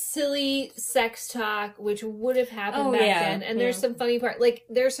 There's silly sex talk, which would have happened back then. And there's some funny part.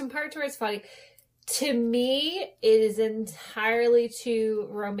 There's some parts where it's funny. To me, it is entirely too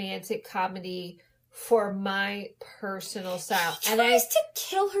romantic comedy for my personal style. He tries to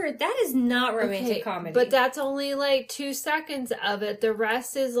kill her. That is not romantic comedy. But that's only 2 seconds of it. The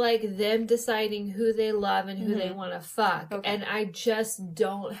rest is them deciding who they love and who they want to fuck. Okay. And I just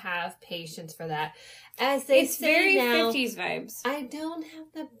don't have patience for that. It's very now, 50s vibes. I don't have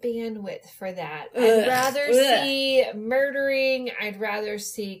the bandwidth for that. I'd rather see murdering. I'd rather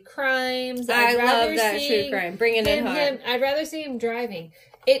see crimes. I love that true crime. Bring it in hot. I'd rather see him driving.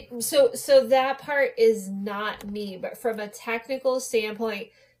 So that part is not me, but from a technical standpoint,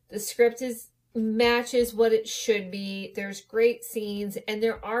 the script matches what it should be. There's great scenes, and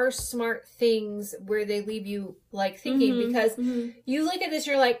there are smart things where they leave you like thinking, because you look at this,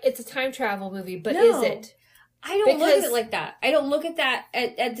 you're like, it's a time travel movie, but is it? I don't look at it like that. I don't look at that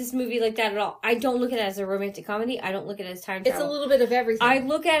at this movie like that at all. I don't look at it as a romantic comedy. I don't look at it as time travel. It's a little bit of everything. I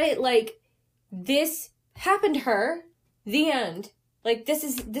look at it like, this happened to her. The end. Like, this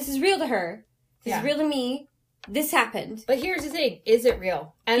is real to her. This is real to me. This happened. But here's the thing. Is it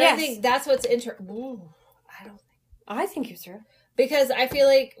real? And I think that's what's I think it's real. Because I feel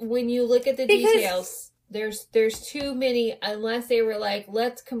like when you look at the details, there's too many, unless they were like,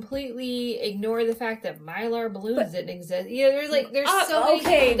 let's completely ignore the fact that Mylar balloons didn't exist. You know, there's so many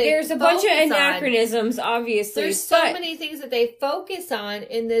things there's a bunch of anachronisms, obviously. There's so many things that they focus on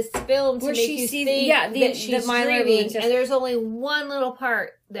in this film to make you think that she's dreaming, and there's only one little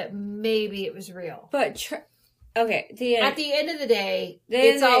part that maybe it was real. But at the end of the day,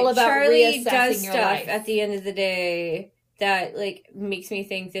 it's all about Charlie reassessing does your stuff life. at the end of the day that like makes me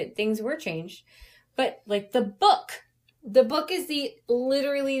think that things were changed. But like the book is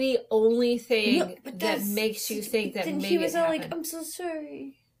literally the only thing that makes you think that maybe he was it all happened. like, I'm so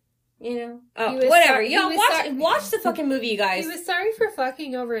sorry. You know? Oh, was whatever. sorry- Y'all he was watch the fucking movie, you guys. He was sorry for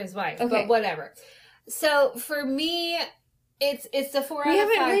fucking over his wife, Okay. but whatever. So for me, it's the 4 out of 5.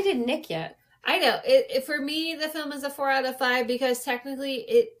 We haven't rated Nick yet. I know. For me, the film is a 4 out of 5 because technically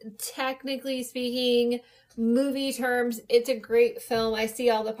speaking, movie terms, it's a great film. I see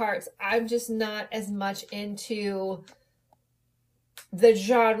all the parts. I'm just not as much into the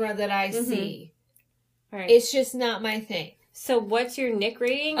genre that I see. All right. It's just not my thing. So what's your Nick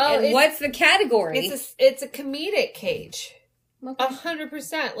rating? And what's the category? It's a comedic Cage.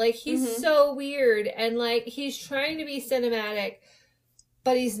 100%. Like, he's so weird, and like, he's trying to be cinematic,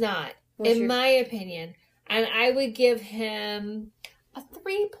 but he's not, in my opinion. And I would give him a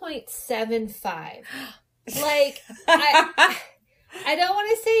 3.75. Like, I don't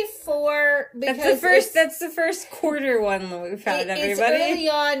want to say 4 because that's the first quarter one that we've had, everybody. It's early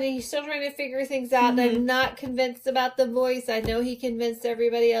on, and he's still trying to figure things out, and I'm not convinced about the voice. I know he convinced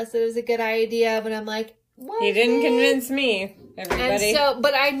everybody else that it was a good idea, but I'm like, what? He didn't convince me, everybody. And so,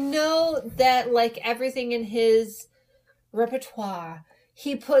 but I know that, like, everything in his repertoire,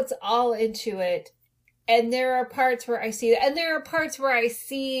 he puts all into it. And there are parts where I see that. And there are parts where I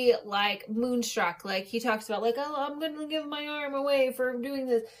see, like, Moonstruck. Like, he talks about, like, oh, I'm going to give my arm away for doing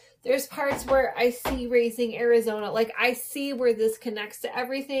this. There's parts where I see Raising Arizona. Like, I see where this connects to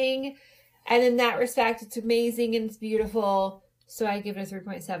everything. And in that respect, it's amazing and it's beautiful. So I give it a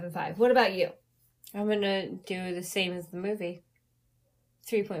 3.75. What about you? I'm going to do the same as the movie.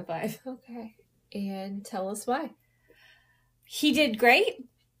 3.5. Okay. And tell us why. He did great.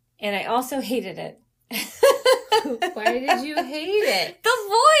 And I also hated it. Why did you hate it? The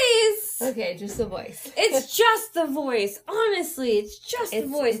voice! Okay, just the voice. It's just the voice. Honestly, it's just the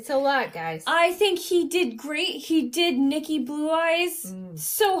voice. It's a lot, guys. I think he did great. He did Nikki Blue Eyes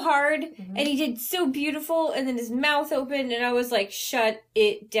so hard, and he did so beautiful, and then his mouth opened, and I was like, shut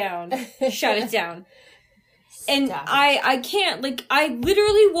it down. Shut it down. And I can't, like, I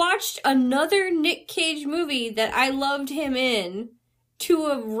literally watched another Nick Cage movie that I loved him in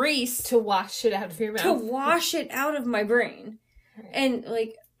to erase. To wash it out of your mouth. To wash it out of my brain. Right. And,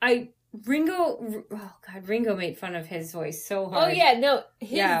 like, Ringo made fun of his voice so hard. Oh, yeah, no,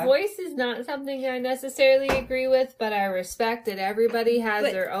 his voice is not something I necessarily agree with, but I respect that everybody has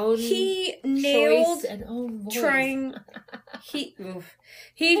their own he nailed choice and own voice.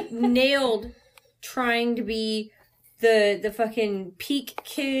 He nailed trying to be the fucking peak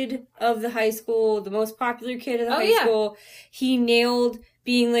kid of the high school, the most popular kid of the high school. He nailed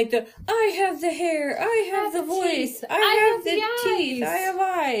being like I have the hair, I have the voice, I have the teeth, I have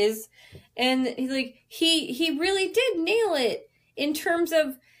eyes. And he really did nail it in terms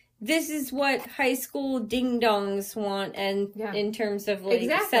of this is what high school ding-dongs want, and in terms of like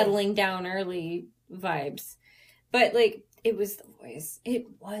settling down early vibes. But like, it was the voice. It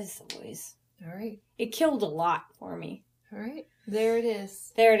was the voice. All right. It killed a lot for me. All right. There it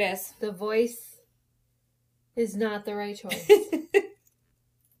is. There it is. The voice is not the right choice.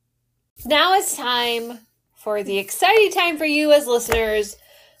 Now it's time for the exciting time for you as listeners.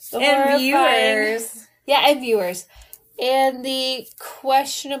 And viewers. Yeah, and viewers. And the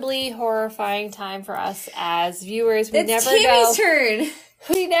questionably horrifying time for us as viewers. It's Tammy's turn.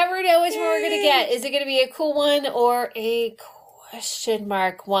 We never know which one we're going to get. Is it going to be a cool one or a question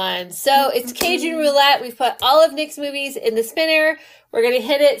mark one? So it's Cajun Roulette. We've put all of Nick's movies in the spinner. We're going to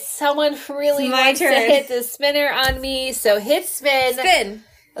hit it. Someone really wants to hit the spinner on me. So hit spin. Spin.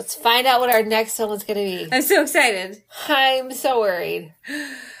 Let's find out what our next one is going to be. I'm so excited. I'm so worried.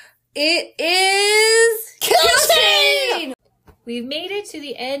 It is Kill Chain! We've made it to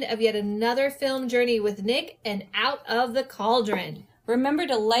the end of yet another film journey with Nick and Out of the Cauldron. Remember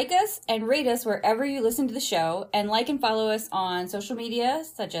to like us and rate us wherever you listen to the show, and like and follow us on social media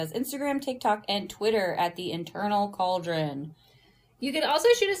such as Instagram, TikTok, and Twitter at The Internal Cauldron. You can also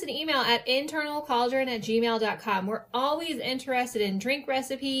shoot us an email at internalcauldron@gmail.com. We're always interested in drink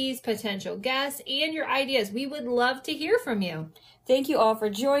recipes, potential guests, and your ideas. We would love to hear from you. Thank you all for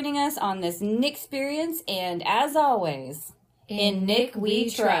joining us on this Nick experience, and as always, in Nick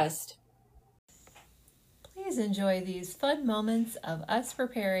we trust. Please enjoy these fun moments of us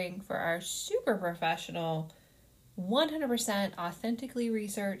preparing for our super professional, 100% authentically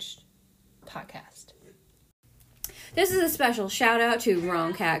researched podcast. This is a special shout out to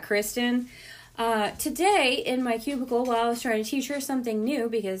Wrong Cat Kristen. Today in my cubicle, while I was trying to teach her something new,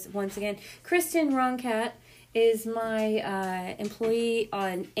 because once again, Kristen Wrong Cat is my employee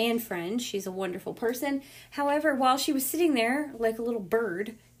and friend. She's a wonderful person. However, while she was sitting there like a little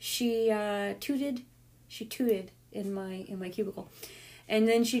bird, she tooted. She tooted in my cubicle, and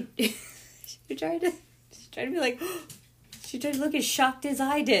then she tried to be like, she tried to look as shocked as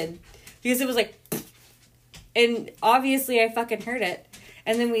I did, because it was like. And obviously I fucking heard it.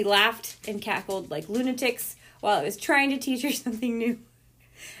 And then we laughed and cackled like lunatics while I was trying to teach her something new.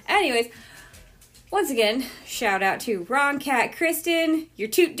 Anyways, once again, shout out to Wrong Cat Kristen. Your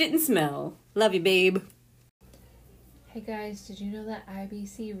toot didn't smell. Love you, babe. Hey guys, did you know that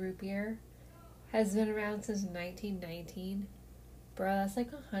IBC root beer has been around since 1919? Bro, that's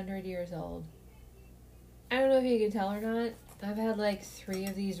like 100 years old. I don't know if you can tell or not. I've had like 3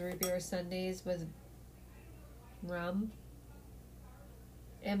 of these root beer sundaes with rum.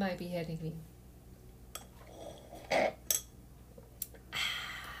 It might be hitting me.